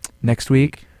 Next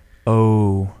week?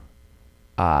 Oh,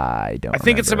 I don't I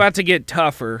think it's about to get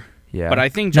tougher. Yeah. But I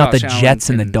think Josh Allen not the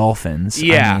Jets and the Dolphins.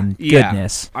 Yeah. I mean,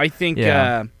 goodness. I think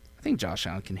Josh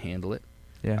Allen can handle it.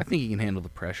 Yeah. I think he can handle the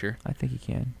pressure. I think he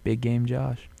can. Big game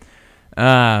Josh.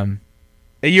 You're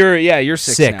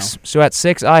 6 now. So at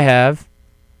 6, I have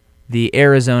the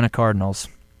Arizona Cardinals.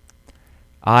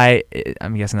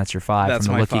 I'm guessing that's your 5 that's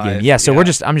from the my Lookie 5. game. Yeah, so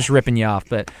I'm just ripping you off.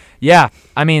 But yeah,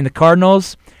 I mean the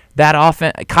Cardinals, that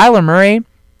offense, Kyler Murray,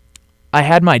 I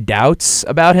had my doubts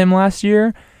about him last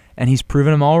year, and he's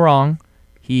proven them all wrong.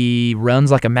 He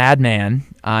runs like a madman.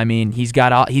 I mean, he's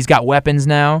got weapons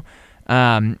now.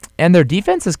 And their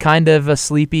defense is kind of a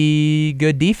sleepy,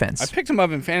 good defense. I picked them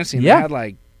up in fantasy, and they had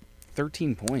like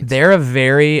 13 points. They're a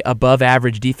very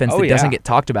above-average defense that doesn't get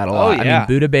talked about a lot. I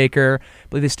mean, Budda Baker, I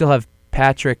believe they still have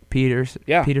Patrick Peterson.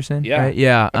 Yeah. Right?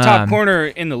 Yeah. A top corner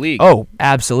in the league. Oh,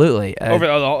 absolutely. Over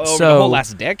the whole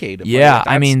last decade. Yeah,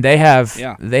 I mean, they have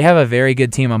a very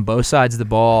good team on both sides of the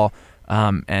ball.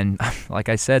 And like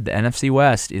I said, the NFC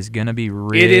West is going to be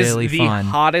really fun. It is the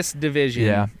hottest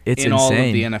division it's in insane. all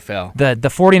of the NFL. The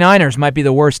 49ers might be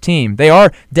the worst team. They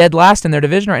are dead last in their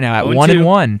division right now at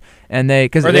 1-1. And they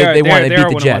beat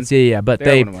the Jets. Yeah. But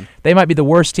they might be the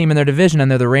worst team in their division, and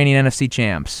they're the reigning NFC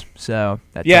champs. So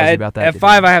that tells you about that. At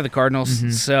 5, I have the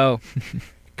Cardinals. So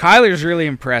Kyler's really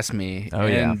impressed me.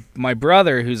 And my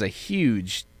brother, who's a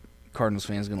huge Cardinals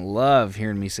fan, is going to love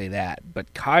hearing me say that.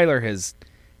 But Kyler has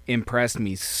impressed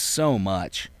me so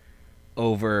much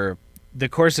over the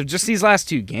course of just these last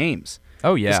 2 games.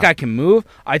 Oh, yeah. This guy can move.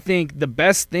 I think the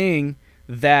best thing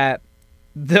that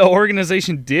the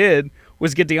organization did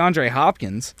was get DeAndre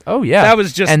Hopkins. Oh, yeah. That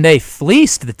was just... And they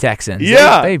fleeced the Texans.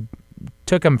 Yeah. They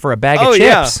took him for a bag of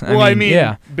chips. Yeah. Well, I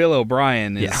mean Bill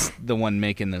O'Brien is the one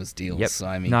making those deals. Yep. So,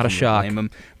 I mean, not a shock. Blame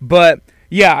him? But,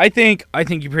 yeah, I think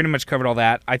you pretty much covered all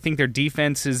that. I think their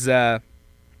defense is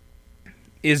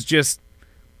just...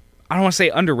 I don't want to say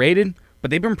underrated,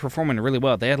 but they've been performing really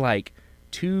well. They had like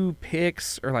 2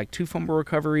 picks or like 2 fumble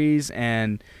recoveries,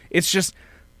 and it's just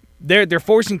they're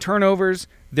forcing turnovers.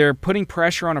 They're putting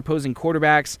pressure on opposing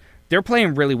quarterbacks. They're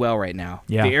playing really well right now.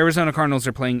 Yeah. The Arizona Cardinals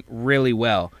are playing really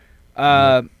well.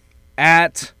 Was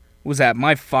that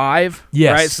my 5?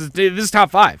 Yes. Right? So this is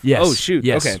top 5. Yes. Oh, shoot.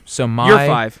 Yes. Okay. So your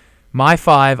 5. My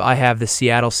 5, I have the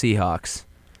Seattle Seahawks.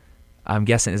 I'm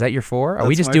guessing, is that your 4? Are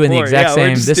we That's just my doing 4. the exact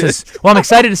Yeah, same? Well, I'm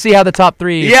excited to see how the top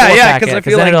 3 because I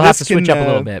feel then like it'll have this to switch can, up a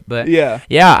little bit. But yeah,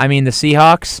 I mean, the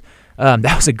Seahawks,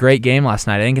 that was a great game last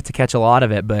night. I didn't get to catch a lot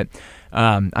of it, but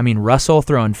I mean, Russell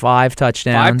throwing 5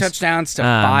 touchdowns. 5 touchdowns to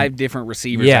 5 different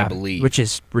receivers, yeah, I believe. which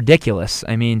is ridiculous.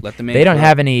 I mean, Let the man they don't cook.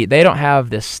 have any. They don't have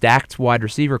this stacked wide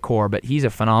receiver core, but he's a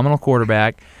phenomenal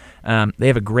quarterback. They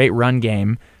have a great run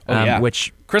game,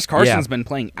 which Chris Carson's been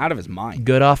playing out of his mind.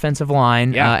 good offensive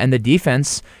line, Yeah. and the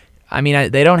defense. I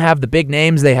mean, they don't have the big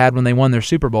names they had when they won their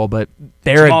Super Bowl, but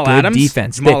they're Jamal a good Adams?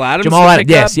 defense. Jamal Adams Jamal to Adams,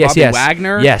 pick up, yes, Bobby yes.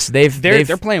 Wagner. Yes, They're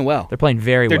they're playing well. They're playing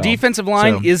very Their well. defensive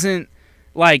line So, isn't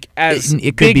like as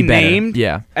it could big be better. named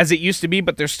Yeah. as it used to be,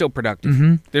 but they're still productive.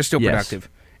 Mhm. They're still Yes. productive,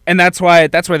 and that's why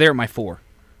they're at my 4.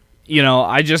 You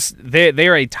know,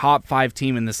 they're a top 5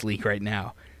 team in this league right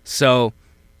now. So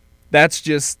that's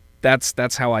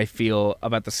how I feel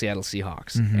about the Seattle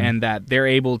Seahawks, and that they're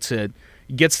able to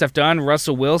get stuff done.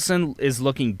 Russell Wilson is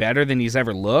looking better than he's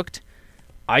ever looked.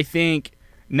 I think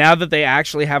now that they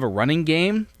actually have a running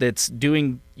game that's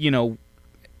doing,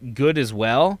 good as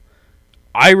well,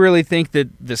 I really think that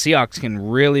the Seahawks can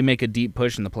really make a deep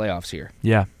push in the playoffs here.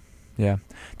 Yeah.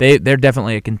 They're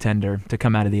definitely a contender to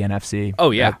come out of the NFC.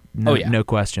 Oh, yeah. No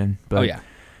question. But Oh, yeah.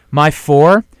 my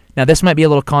 4. Now this might be a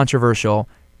little controversial.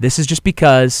 This is just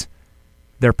because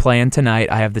they're playing tonight.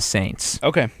 I have the Saints.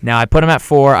 Okay. Now, I put them at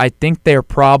 4. I think they're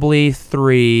probably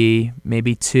 3,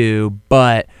 maybe 2,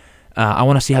 but I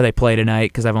want to see how they play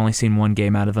tonight because I've only seen one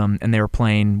game out of them, and they were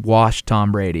playing washed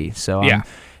Tom Brady. So, Yeah.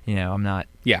 I'm not.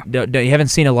 Yeah. You haven't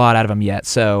seen a lot out of them yet.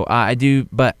 So, I do,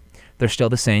 but they're still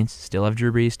the Saints, still have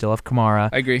Drew Brees, still have Kamara.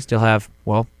 I agree. Still have,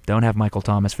 don't have Michael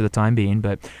Thomas for the time being,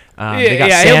 but Yeah, they got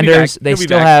yeah, he'll be Sanders. back. They He'll be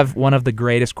still back. have one of the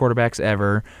greatest quarterbacks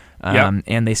ever. Yep.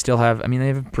 And they still have, they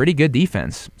have a pretty good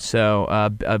defense. So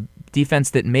a defense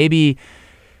that maybe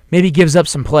gives up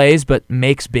some plays, but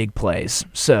makes big plays.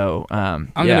 So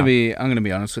I'm gonna be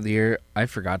honest with you here. I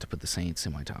forgot to put the Saints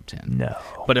in my top 10. No.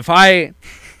 But if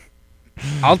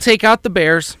I'll take out the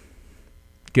Bears.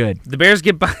 Good. The Bears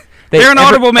get by. They're an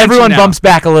audible mention Everyone now. bumps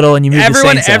back a little, and you move the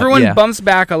Saints up. Everyone Yeah. bumps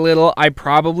back a little. I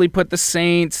probably put the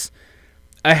Saints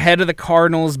ahead of the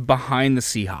Cardinals, behind the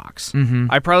Seahawks. Mhm.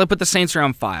 I probably put the Saints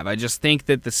around 5. I just think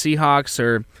that the Seahawks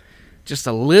are just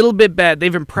a little bit bad.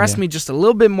 They've impressed me just a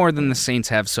little bit more than the Saints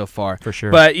have so far. For sure.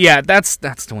 But yeah, that's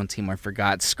the one team I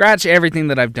forgot. Scratch everything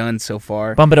that I've done so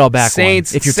far. Bump it all back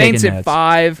Saints, one, if you're Saints taking at notes.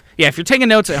 5. Yeah, if you're taking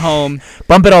notes at home,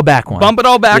 Bump it all back one. bump it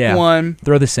all back Yeah. 1.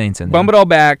 Throw the Saints in there. Bump it all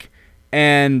back,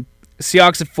 and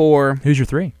Seahawks at 4. Who's your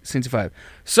 3? Saints at 5.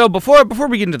 So before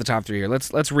we get into the top 3 here,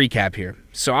 let's recap here.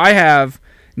 So I have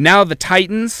now the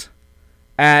Titans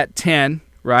at 10,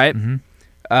 right? Mm-hmm.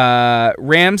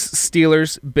 Rams,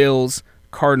 Steelers, Bills,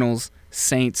 Cardinals,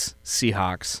 Saints,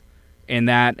 Seahawks, in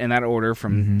that order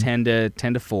from 10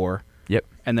 to 4. Yep.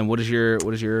 And then what is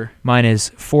your? Mine is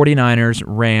 49ers,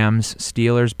 Rams,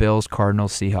 Steelers, Bills,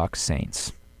 Cardinals, Seahawks,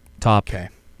 Saints. Top. Okay.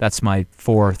 That's my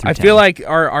 4 through 10. I feel like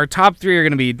our top 3 are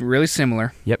going to be really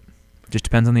similar. Yep. Just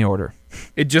depends on the order.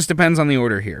 It just depends on the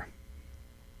order here.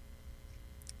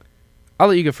 I'll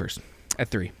let you go first at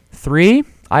 3. 3,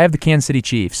 I have the Kansas City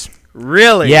Chiefs.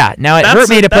 Really? Yeah. Now it hurt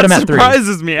me to put them at 3. That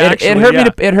surprises me. Actually, it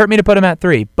hurt me to put them at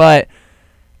 3, but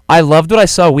I loved what I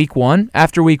saw week 1.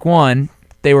 After week 1,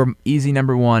 they were easy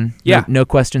number 1. Yeah. No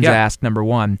questions Yeah. asked, number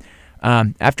 1.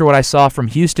 After what I saw from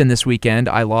Houston this weekend,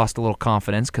 I lost a little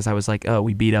confidence because I was like, oh,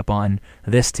 we beat up on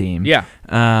this team. Yeah.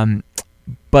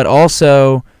 But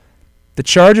also, the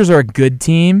Chargers are a good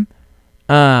team.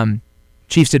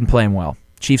 Chiefs didn't play them well.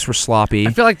 Chiefs were sloppy.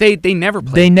 I feel like they never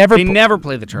play. They never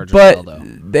play the Chargers but well,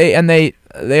 though.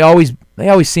 they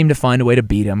always seem to find a way to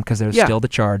beat them because they're Yeah. still the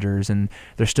Chargers and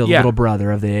they're still the Yeah. little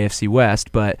brother of the AFC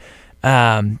West. But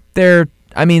the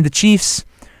Chiefs,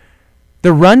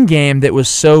 the run game that was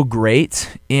so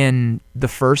great in the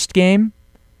first game,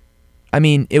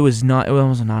 it was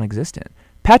almost non-existent.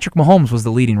 Patrick Mahomes was the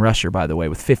leading rusher, by the way,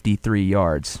 with 53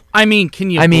 yards. Can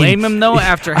you blame him though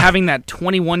after having that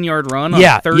 21-yard run on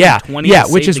 3rd and 20?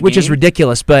 which is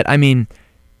ridiculous. But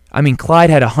Clyde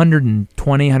had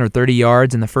 120, 130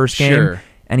 yards in the first game, Sure.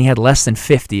 and he had less than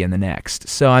 50 in the next.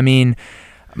 So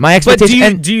my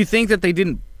expectation. But do you think that they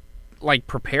didn't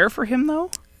prepare for him though?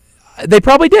 They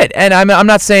probably did, and I'm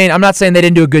not saying they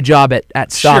didn't do a good job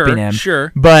at stopping him.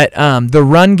 Sure. But the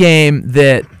run game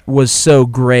that was so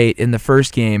great in the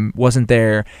first game wasn't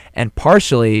there, and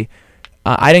partially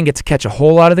I didn't get to catch a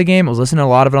whole lot of the game. I was listening to a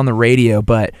lot of it on the radio,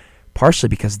 but partially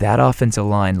because that offensive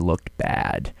line looked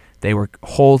bad. They were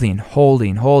holding.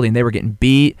 They were getting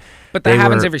beat. But that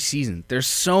happens every season. There's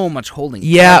so much holding.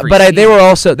 Yeah, every but season.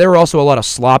 there were also a lot of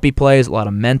sloppy plays, a lot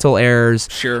of mental errors.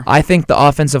 Sure. I think the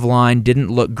offensive line didn't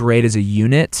look great as a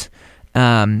unit.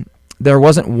 There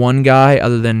wasn't one guy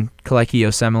other than Kaleki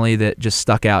Osemele that just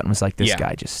stuck out and was like, this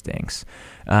guy just stinks.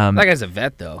 That guy's a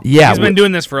vet, though. Yeah, he's been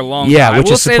doing this for a long time. Yeah,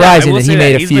 which is surprising that he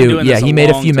made a few. Yeah, he made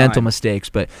a few mental mistakes,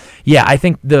 but yeah, I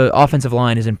think the offensive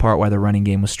line is in part why the running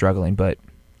game was struggling. But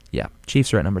yeah,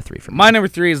 Chiefs are at number 3 for me. My number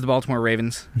 3 is the Baltimore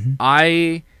Ravens. Mm-hmm.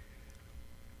 I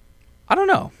don't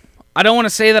know. I don't want to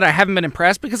say that I haven't been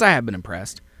impressed because I have been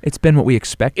impressed. It's been what we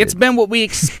expected. It's been what we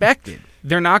expected.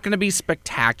 They're not going to be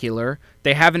spectacular.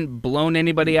 They haven't blown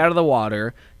anybody out of the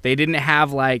water. They didn't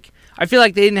have I feel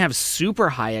like they didn't have super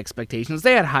high expectations.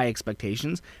 They had high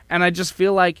expectations, and I just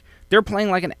feel like they're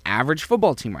playing like an average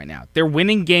football team right now. They're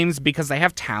winning games because they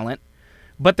have talent,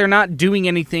 but they're not doing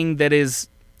anything that is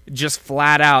just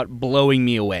flat out blowing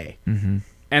me away. Mm-hmm.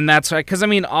 And that's right, because,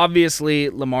 obviously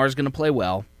Lamar's going to play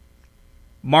well.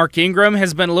 Mark Ingram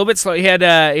has been a little bit slow. He had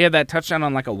that touchdown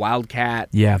on a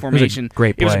wildcat formation. It was a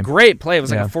great play. It was a great play. It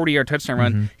was a 40-yard touchdown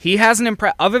run. Mm-hmm. He hasn't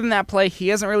impressed. Other than that play, he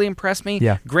hasn't really impressed me.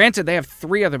 Yeah. Granted, they have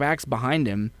 3 other backs behind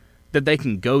him that they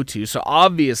can go to. So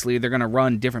obviously they're going to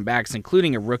run different backs,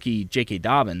 including a rookie J.K.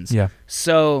 Dobbins. Yeah.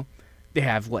 So they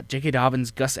have J.K.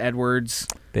 Dobbins, Gus Edwards.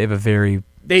 They have a very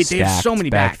they have so many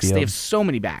backfield. backs. They have so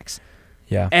many backs.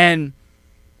 Yeah. And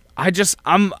I don't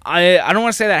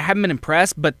want to say that I haven't been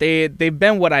impressed, but they've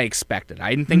been what I expected. I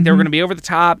didn't think they were going to be over the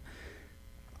top.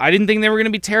 I didn't think they were going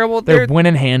to be terrible. They're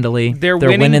winning handily. They're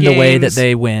winning games. The way that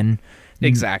they win.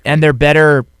 Exactly. And they're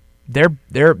better. They're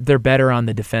better on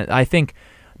the defense. I think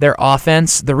their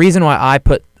offense. The reason why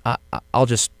I'll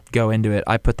just go into it.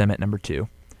 I put them at number 2.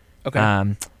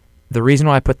 Okay. The reason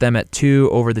why I put them at 2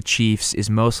 over the Chiefs is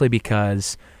mostly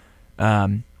because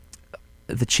the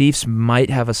Chiefs might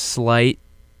have a slight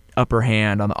upper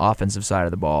hand on the offensive side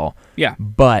of the ball. Yeah.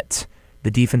 But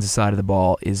the defensive side of the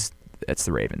ball that's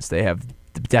the Ravens. They have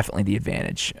definitely the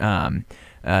advantage. And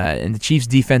the Chiefs'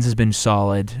 defense has been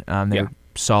solid. They were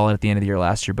solid at the end of the year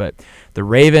last year. But the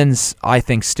Ravens, I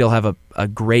think, still have a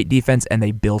great defense, and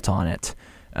they built on it.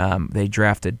 They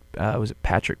drafted was it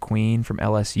Patrick Queen from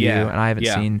LSU, and I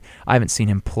haven't seen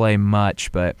him play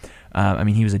much, but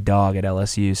he was a dog at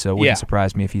LSU, so it wouldn't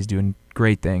surprise me if he's doing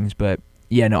great things. But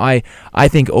yeah, no, I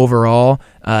think overall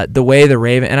the way the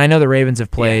Ravens, and I know the Ravens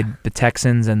have played the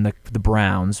Texans and the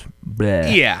Browns, but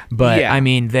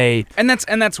they and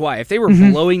that's why if they were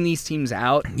blowing these teams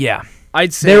out,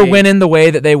 I'd say they're winning the way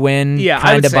that they win,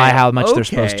 kind of by how much they're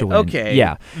supposed to win.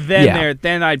 Okay,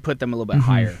 then I'd put them a little bit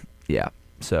higher. Yeah.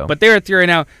 So, but they're at 3 right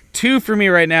now. 2 for me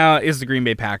right now is the Green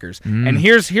Bay Packers, and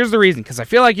here's the reason, because I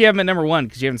feel like you have them at number 1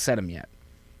 because you haven't said them yet.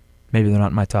 Maybe they're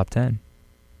not in my top 10.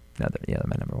 No, they're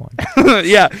my number 1.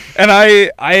 Yeah, and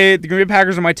the Green Bay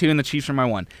Packers are my 2, and the Chiefs are my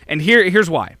 1. And here's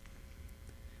why.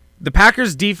 The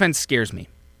Packers' defense scares me.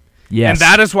 Yes, and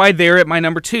that is why they're at my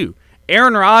number 2.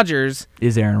 Aaron Rodgers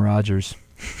is Aaron Rodgers.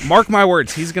 Mark my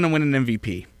words, he's going to win an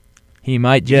MVP. He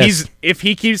might just. If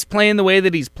he keeps playing the way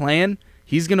that he's playing,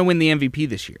 he's going to win the MVP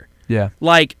this year. Yeah.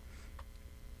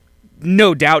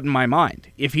 No doubt in my mind.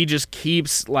 If he just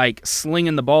keeps,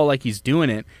 slinging the ball like he's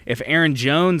doing it, if Aaron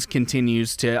Jones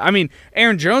continues to...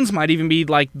 Aaron Jones might even be,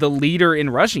 the leader in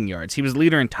rushing yards. He was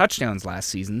leader in touchdowns last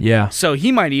season. Yeah. So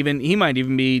he might even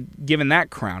be given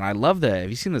that crown. I love that. Have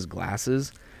you seen those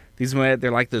glasses? They're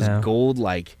like those gold,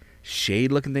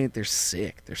 shade-looking thing. They're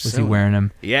sick. Was he wearing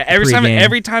them? Yeah,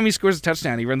 every time he scores a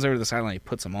touchdown, he runs over to the sideline, he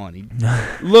puts them on. He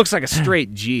looks like a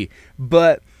straight G.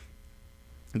 But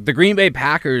the Green Bay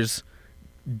Packers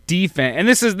defense, and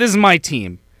this is my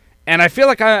team, and I feel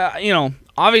like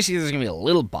obviously there's gonna be a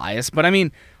little bias, but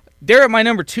they're at my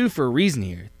number 2 for a reason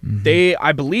here. Mm-hmm.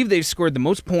 I believe they've scored the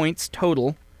most points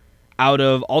total out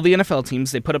of all the NFL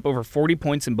teams. They put up over 40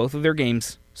 points in both of their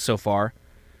games so far.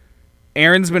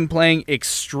 Aaron's been playing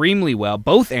extremely well.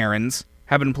 Both Aarons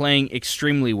have been playing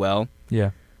extremely well.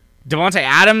 Yeah. Devontae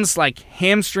Adams,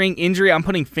 hamstring injury, I'm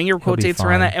putting finger quotates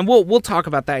around that, and we'll talk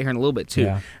about that here in a little bit too.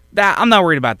 Yeah. That I'm not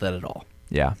worried about that at all.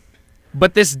 Yeah.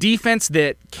 But this defense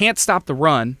that can't stop the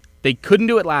run, they couldn't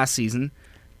do it last season.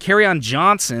 Kerryon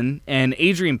Johnson and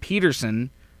Adrian Peterson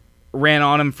ran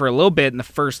on him for a little bit in the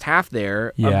first half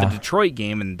there of the Detroit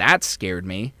game, and that scared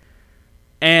me.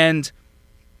 And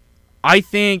I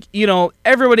think,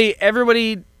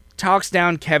 everybody talks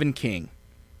down Kevin King.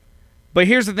 But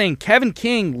here's the thing. Kevin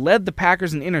King led the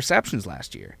Packers in interceptions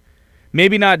last year.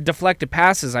 Maybe not deflected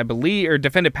passes, I believe, or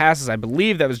defended passes. I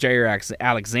believe that was Jair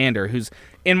Alexander, who's,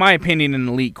 in my opinion, an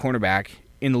elite cornerback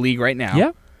in the league right now.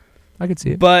 Yeah, I could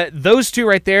see it. But those 2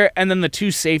 right there, and then the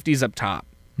 2 safeties up top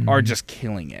are just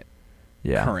killing it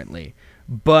currently.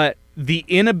 But the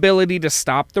inability to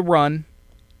stop the run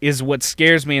is what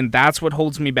scares me, and that's what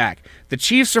holds me back. The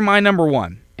Chiefs are my number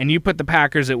 1, and you put the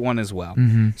Packers at 1 as well.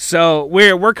 Mm-hmm. So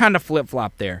we're kind of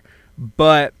flip-flop there.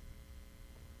 But,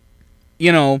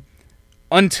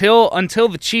 until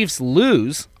the Chiefs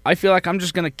lose, I feel like I'm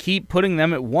just going to keep putting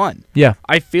them at 1. Yeah.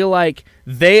 I feel like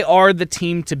they are the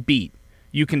team to beat.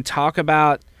 You can talk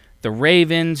about the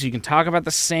Ravens, you can talk about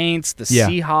the Saints, the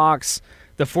Seahawks,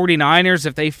 the 49ers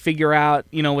if they figure out,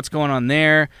 what's going on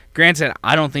there. Granted,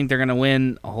 I don't think they're going to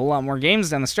win a whole lot more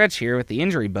games down the stretch here with the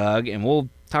injury bug, and we'll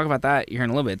talk about that here in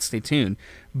a little bit. Stay tuned.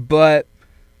 But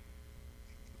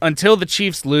until the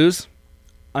Chiefs lose,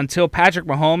 until Patrick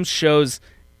Mahomes shows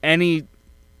any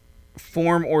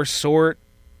form or sort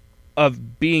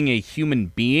of being a human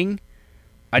being,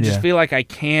 I just feel like I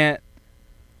can't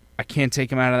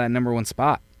take him out of that number 1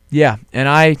 spot. Yeah, and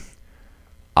I'm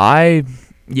a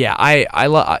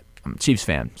Chiefs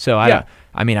fan, so and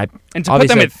to put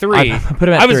them at 3,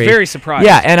 I was very surprised.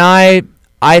 Yeah, and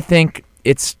I think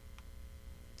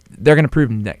they're going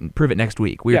to prove it next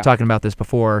week. We were talking about this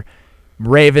before.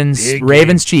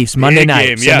 Ravens Chiefs Monday night.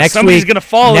 Game. So yeah, next somebody's week, gonna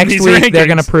fall next in these week rankings. They're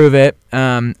going to prove it.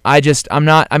 I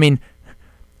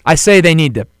say they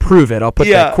need to prove it. I'll put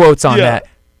the quotes on that.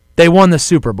 They won the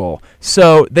Super Bowl,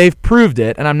 so they've proved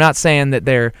it. And I'm not saying that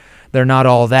they're not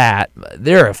all that.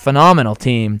 They're a phenomenal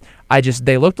team.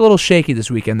 They looked a little shaky this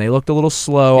weekend. They looked a little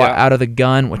slow out of the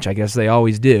gun, which I guess they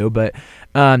always do. But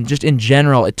just in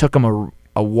general, it took them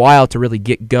a while to really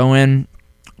get going.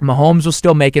 Mahomes was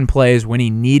still making plays when he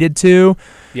needed to,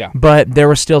 but there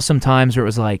were still some times where it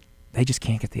was like they just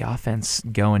can't get the offense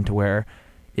going to where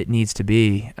it needs to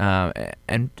be.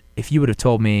 And if you would have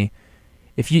told me,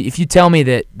 if you tell me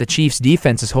that the Chiefs'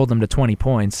 defense is holding them to 20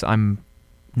 points, I'm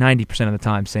 90% of the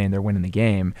time saying they're winning the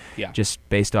game, just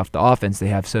based off the offense they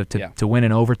have. So to win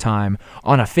in overtime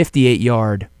on a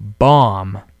 58-yard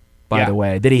bomb, by the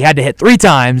way, that he had to hit 3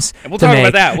 times. And we'll talk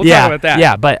about that. We'll talk about that.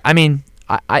 Yeah, but I mean,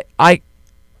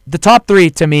 the top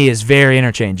 3 to me is very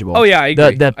interchangeable. Oh, yeah, I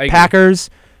agree. The Packers,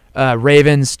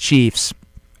 Ravens, Chiefs.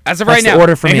 As of right now, the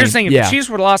order for me. Here's the thing: if the Chiefs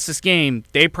would have lost this game,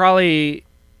 they probably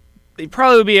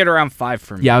would be at around 5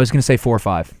 for me. Yeah, I was going to say 4 or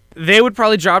 5. They would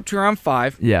probably drop to around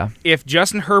 5. Yeah. If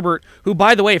Justin Herbert, who,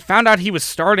 by the way, found out he was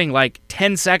starting like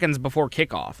 10 seconds before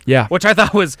kickoff. Yeah. Which I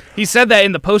thought he said that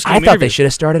in the postgame interview. I thought they should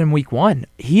have started him week 1.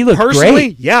 He looked Personally,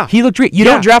 great. yeah. He looked great. You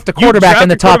don't draft a quarterback in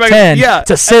the top 10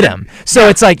 to sit him. So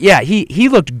it's like, he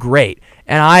looked great.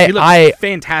 And he looked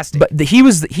fantastic. But he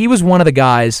was one of the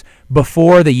guys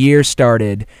before the year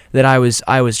started that I was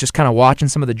just kind of watching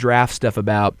some of the draft stuff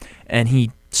about, and he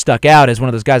stuck out as one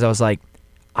of those guys. I was like,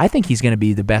 I think he's going to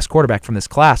be the best quarterback from this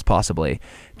class, possibly,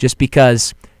 just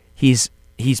because he's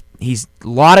a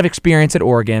lot of experience at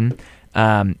Oregon.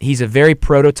 He's a very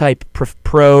prototype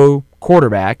pro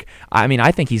quarterback. I mean,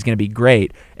 I think he's going to be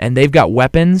great. And they've got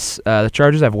weapons. The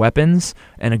Chargers have weapons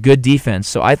and a good defense.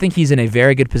 So I think he's in a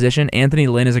very good position. Anthony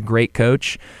Lynn is a great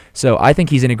coach. So I think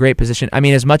he's in a great position. I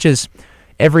mean, as much as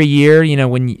every year,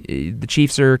 when the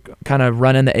Chiefs are kind of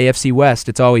running the AFC West,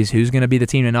 it's always who's going to be the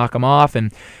team to knock them off.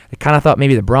 And I kind of thought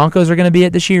maybe the Broncos are going to be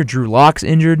it this year. Drew Lock's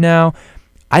injured now.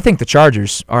 I think the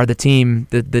Chargers are the team,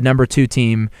 the number 2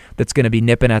 team that's going to be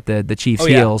nipping at the Chiefs'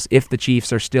 heels if the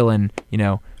Chiefs are still in,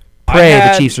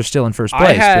 the Chiefs are still in first place.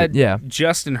 I had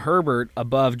Justin Herbert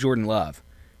above Jordan Love.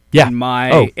 Yeah. In my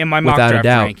mock draft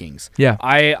rankings. Yeah.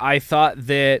 I thought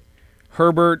that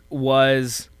Herbert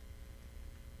was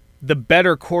the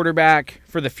better quarterback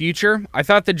for the future. I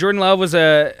thought that Jordan Love was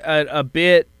a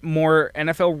bit more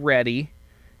NFL ready,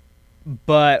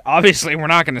 but obviously we're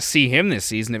not going to see him this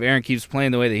season if Aaron keeps playing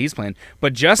the way that he's playing.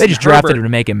 But Justin They just Herbert, drafted him to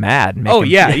make him mad.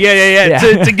 Yeah.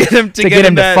 To get him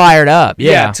to fired up.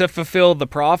 Yeah. To fulfill the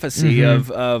prophecy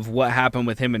of what happened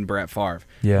with him and Brett Favre.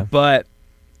 Yeah. But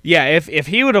yeah, if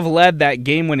he would have led that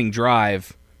game-winning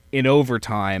drive in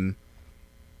overtime,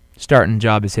 starting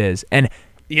job is his. And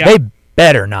they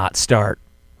better not start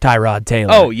Tyrod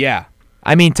Taylor. Oh, yeah.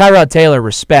 I mean, Tyrod Taylor,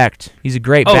 respect. He's a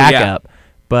great backup.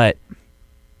 But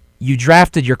you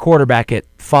drafted your quarterback at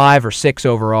 5 or 6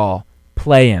 overall.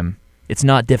 Play him. It's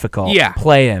not difficult. Yeah.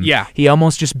 Play him. Yeah. He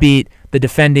almost just beat the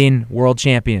defending world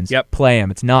champions. Yep. Play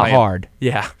him. It's not hard.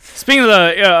 Yeah. Speaking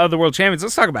of the world champions,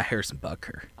 let's talk about Harrison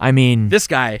Butker. I mean, this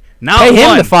guy, not pay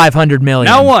one. him the $500 million.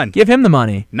 Not one. Give him the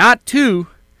money. Not 2,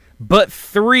 but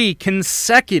 3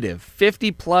 consecutive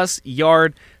 50-plus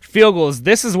yard field goals.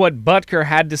 This is what Butker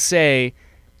had to say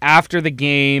after the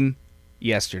game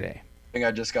yesterday. I think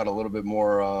I just got a little bit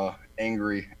more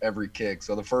angry every kick.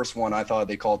 So the first one, I thought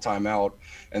they called timeout,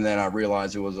 and then I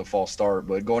realized it was a false start.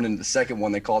 But going into the second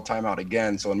one, they called timeout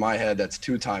again. So in my head, that's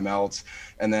 2 timeouts.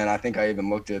 And then I think I even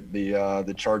looked at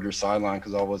the Chargers sideline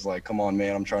because I was like, come on,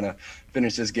 man, I'm trying to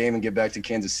finish this game and get back to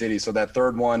Kansas City. So that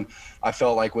third one I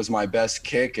felt like was my best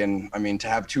kick. And, I mean, to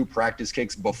have 2 practice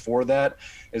kicks before that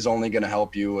is only going to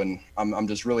help you. And I'm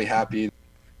just really happy.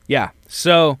 Yeah,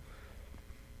 so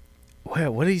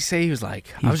what did he say? He was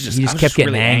like, he just kept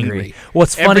getting really angry.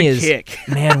 What's funny is,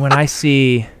 man, when I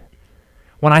see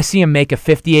him make a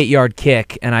 58-yard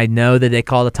kick and I know that they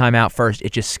call the timeout first,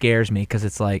 it just scares me because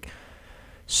it's like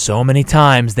so many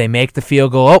times they make the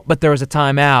field goal, oh, but there was a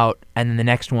timeout, and then the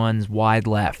next one's wide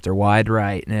left or wide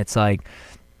right, and it's like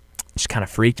just kind of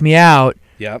freaked me out.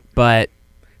 Yep. But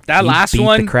that last beat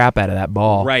one, the crap out of that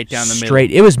ball right down the straight.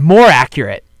 middle. It was more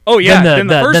accurate. Oh yeah, than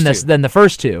the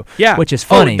first two. Yeah, which is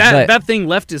funny. That thing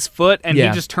left his foot, and he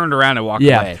just turned around and walked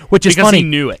away. Which is because funny. He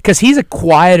knew it because he's a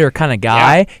quieter kind of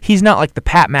guy. Yeah. He's not like the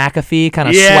Pat McAfee kind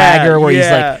of swagger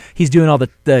where he's doing all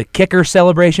the kicker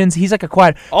celebrations. He's like a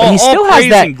quiet. But he still has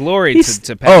that and glory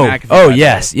to Pat McAfee. Oh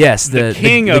yes, the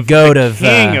king the of goat the of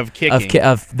king of kicking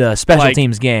of the special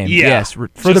teams game. Yeah, yes, for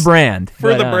the brand.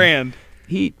 For the brand.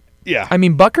 Yeah. I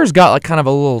mean, Butker's got like kind of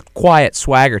a little quiet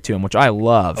swagger to him, which I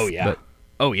love. Oh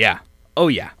yeah. Oh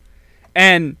yeah.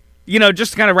 And,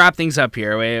 just to kind of wrap things up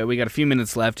here, we got a few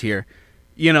minutes left here.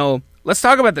 Let's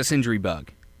talk about this injury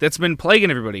bug that's been plaguing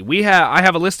everybody. I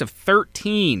have a list of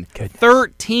 13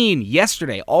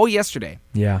 yesterday, all yesterday.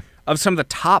 Yeah. Of some of the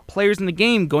top players in the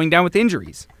game going down with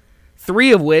injuries.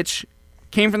 3 of which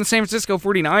came from the San Francisco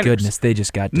 49ers. Goodness, they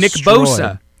just got Nick destroyed.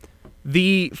 Bosa,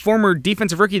 the former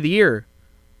defensive rookie of the year,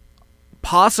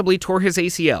 possibly tore his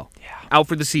ACL, out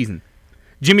for the season.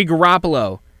 Jimmy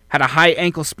Garoppolo had a high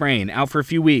ankle sprain, out for a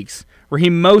few weeks.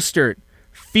 Raheem Mostert,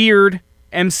 feared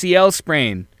MCL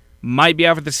sprain, might be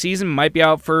out for the season, might be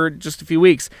out for just a few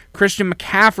weeks. Christian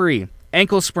McCaffrey,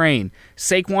 ankle sprain.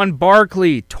 Saquon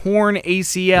Barkley, torn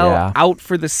ACL, out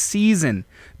for the season.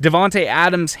 Devontae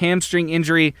Adams, hamstring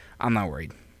injury. I'm not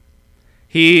worried.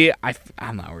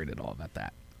 I'm not worried at all about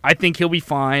that. I think he'll be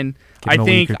fine. I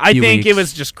think it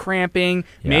was just cramping.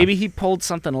 Yeah. Maybe he pulled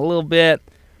something a little bit.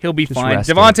 He'll be fine.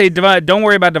 Don't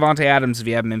worry about Devontae Adams if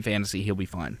you have him in fantasy. He'll be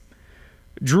fine.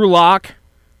 Drew Lock,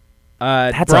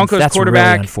 Broncos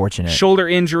quarterback, really unfortunate. Shoulder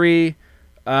injury.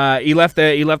 He left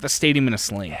the stadium in a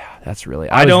sling. Yeah, that's really.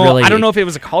 I don't know if it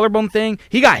was a collarbone thing.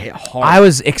 He got hit hard. I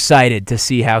was excited to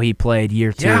see how he played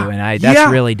year 2, and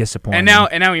that's really disappointing.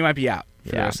 And now he might be out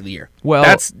for the rest of the year. Well,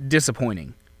 that's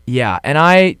disappointing. Yeah, and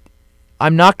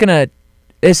I'm not gonna.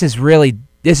 This is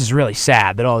really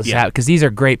sad that all this happened because these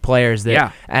are great players.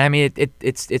 And I mean,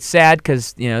 it's sad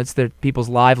because it's their people's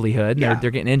livelihood. And they're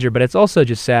getting injured, but it's also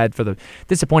just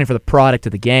disappointing for the product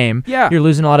of the game. Yeah, you're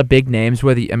losing a lot of big names.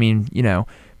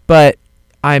 But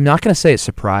I'm not going to say it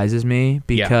surprise me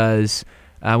because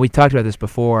we talked about this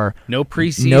before. No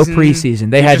preseason.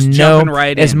 They had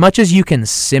as much as you can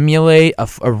simulate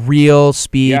a real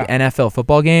speed NFL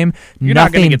football game. You're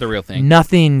not going to get the real thing.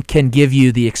 Nothing can give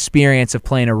you the experience of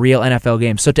playing a real NFL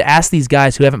game. So to ask these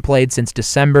guys who haven't played since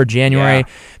December, January,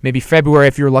 maybe February,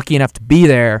 if you're lucky enough to be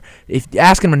there, if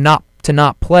ask them to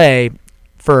not play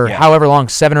for however long,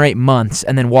 7 or 8 months,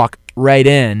 and then walk right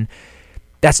in.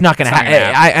 That's not going to happen.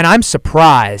 And I'm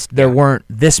surprised there weren't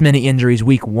this many injuries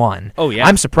week 1. Oh, yeah.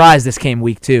 I'm surprised this came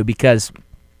week 2 because,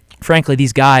 frankly,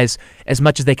 these guys, as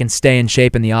much as they can stay in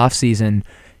shape in the offseason,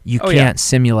 you can't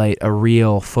simulate a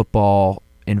real football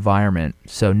environment.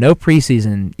 So no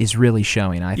preseason is really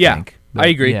showing, I think. But, I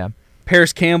agree. Yeah.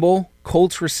 Paris Campbell,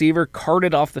 Colts receiver,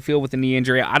 carted off the field with a knee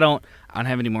injury. I don't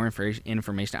have any more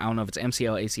information. I don't know if it's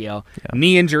MCL, ACL. Yeah.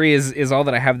 Knee injury is all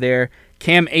that I have there.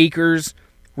 Cam Akers,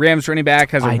 Rams running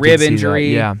back, has a rib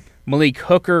injury. Yeah. Malik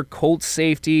Hooker, Colts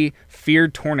safety,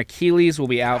 feared torn Achilles, will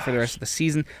be out for the rest of the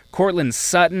season. Cortland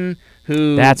Sutton,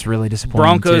 who that's really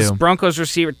disappointing. Broncos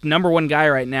receiver, number 1 guy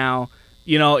right now.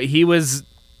 He was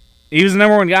the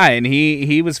number 1 guy, and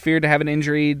he was feared to have an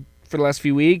injury for the last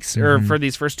few weeks or for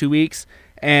these first 2 weeks,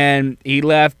 and he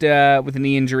left with a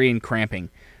knee injury and cramping.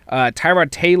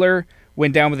 Tyrod Taylor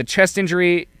went down with a chest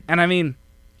injury, and I mean,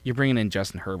 you're bringing in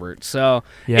Justin Herbert. So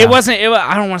I don't want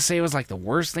to say it was like the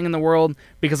worst thing in the world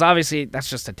because obviously that's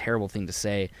just a terrible thing to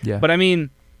say. Yeah. But I mean,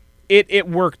 it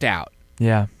worked out.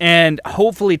 Yeah. And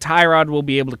hopefully Tyrod will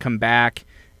be able to come back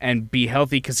and be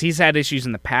healthy because he's had issues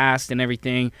in the past and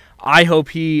everything. I hope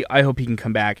he can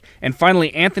come back. And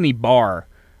finally, Anthony Barr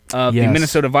of the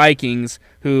Minnesota Vikings,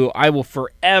 who I will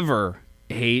forever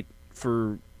hate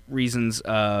for reasons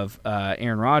of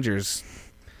Aaron Rodgers'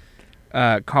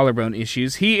 collarbone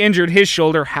issues. He injured his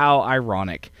shoulder. How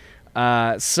ironic.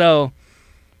 So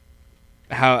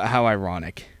how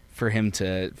ironic for him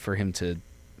to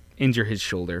injure his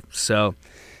shoulder. So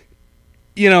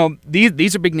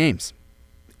these are big names.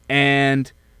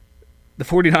 And the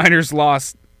 49ers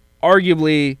lost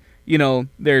arguably,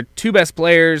 their 2 best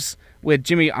players with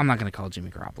Jimmy. I'm not going to call Jimmy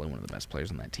Garoppolo one of the best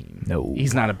players on that team. No.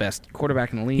 He's not a best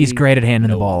quarterback in the league. He's great at handing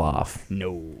the ball off.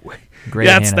 No. Great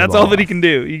that's all that he can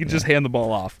do. He can just hand the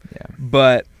ball off. Yeah.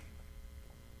 But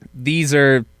this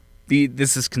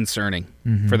is concerning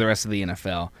for the rest of the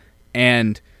NFL.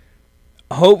 And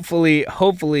hopefully,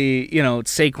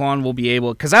 Saquon will be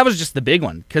able, because that was just the big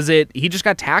one, because he just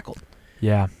got tackled.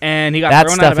 Yeah. And he got that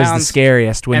thrown stuff out of bounds. is the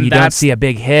scariest when you don't see a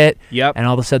big hit. Yep. And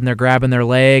all of a sudden they're grabbing their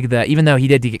leg. Even though he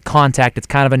did get contact, it's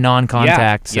kind of a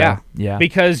non-contact. Yeah.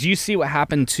 Because you see what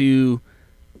happened to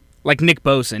like Nick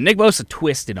Bosa. Nick Bosa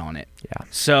twisted on it. Yeah.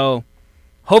 So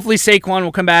hopefully Saquon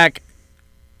will come back,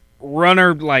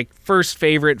 runner like first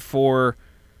favorite for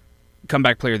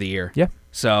comeback player of the year. Yeah.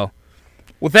 So,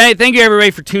 well, thank you everybody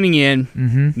for tuning in.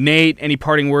 Mm-hmm. Nate, any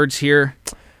parting words here?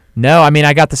 No, I mean,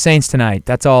 I got the Saints tonight.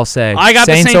 That's all I'll say. I got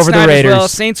Saints the Saints over tonight the Raiders. as well.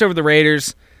 Saints over the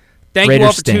Raiders. Thank Raiders you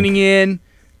all for stink. tuning in.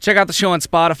 Check out the show on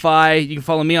Spotify. You can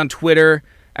follow me on Twitter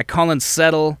at Colin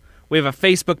Settle. We have a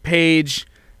Facebook page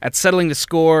at Settling the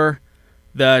Score.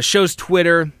 The show's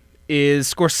Twitter is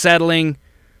Score Settling.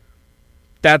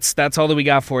 That's all that we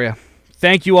got for you.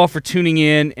 Thank you all for tuning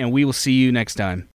in, and we will see you next time.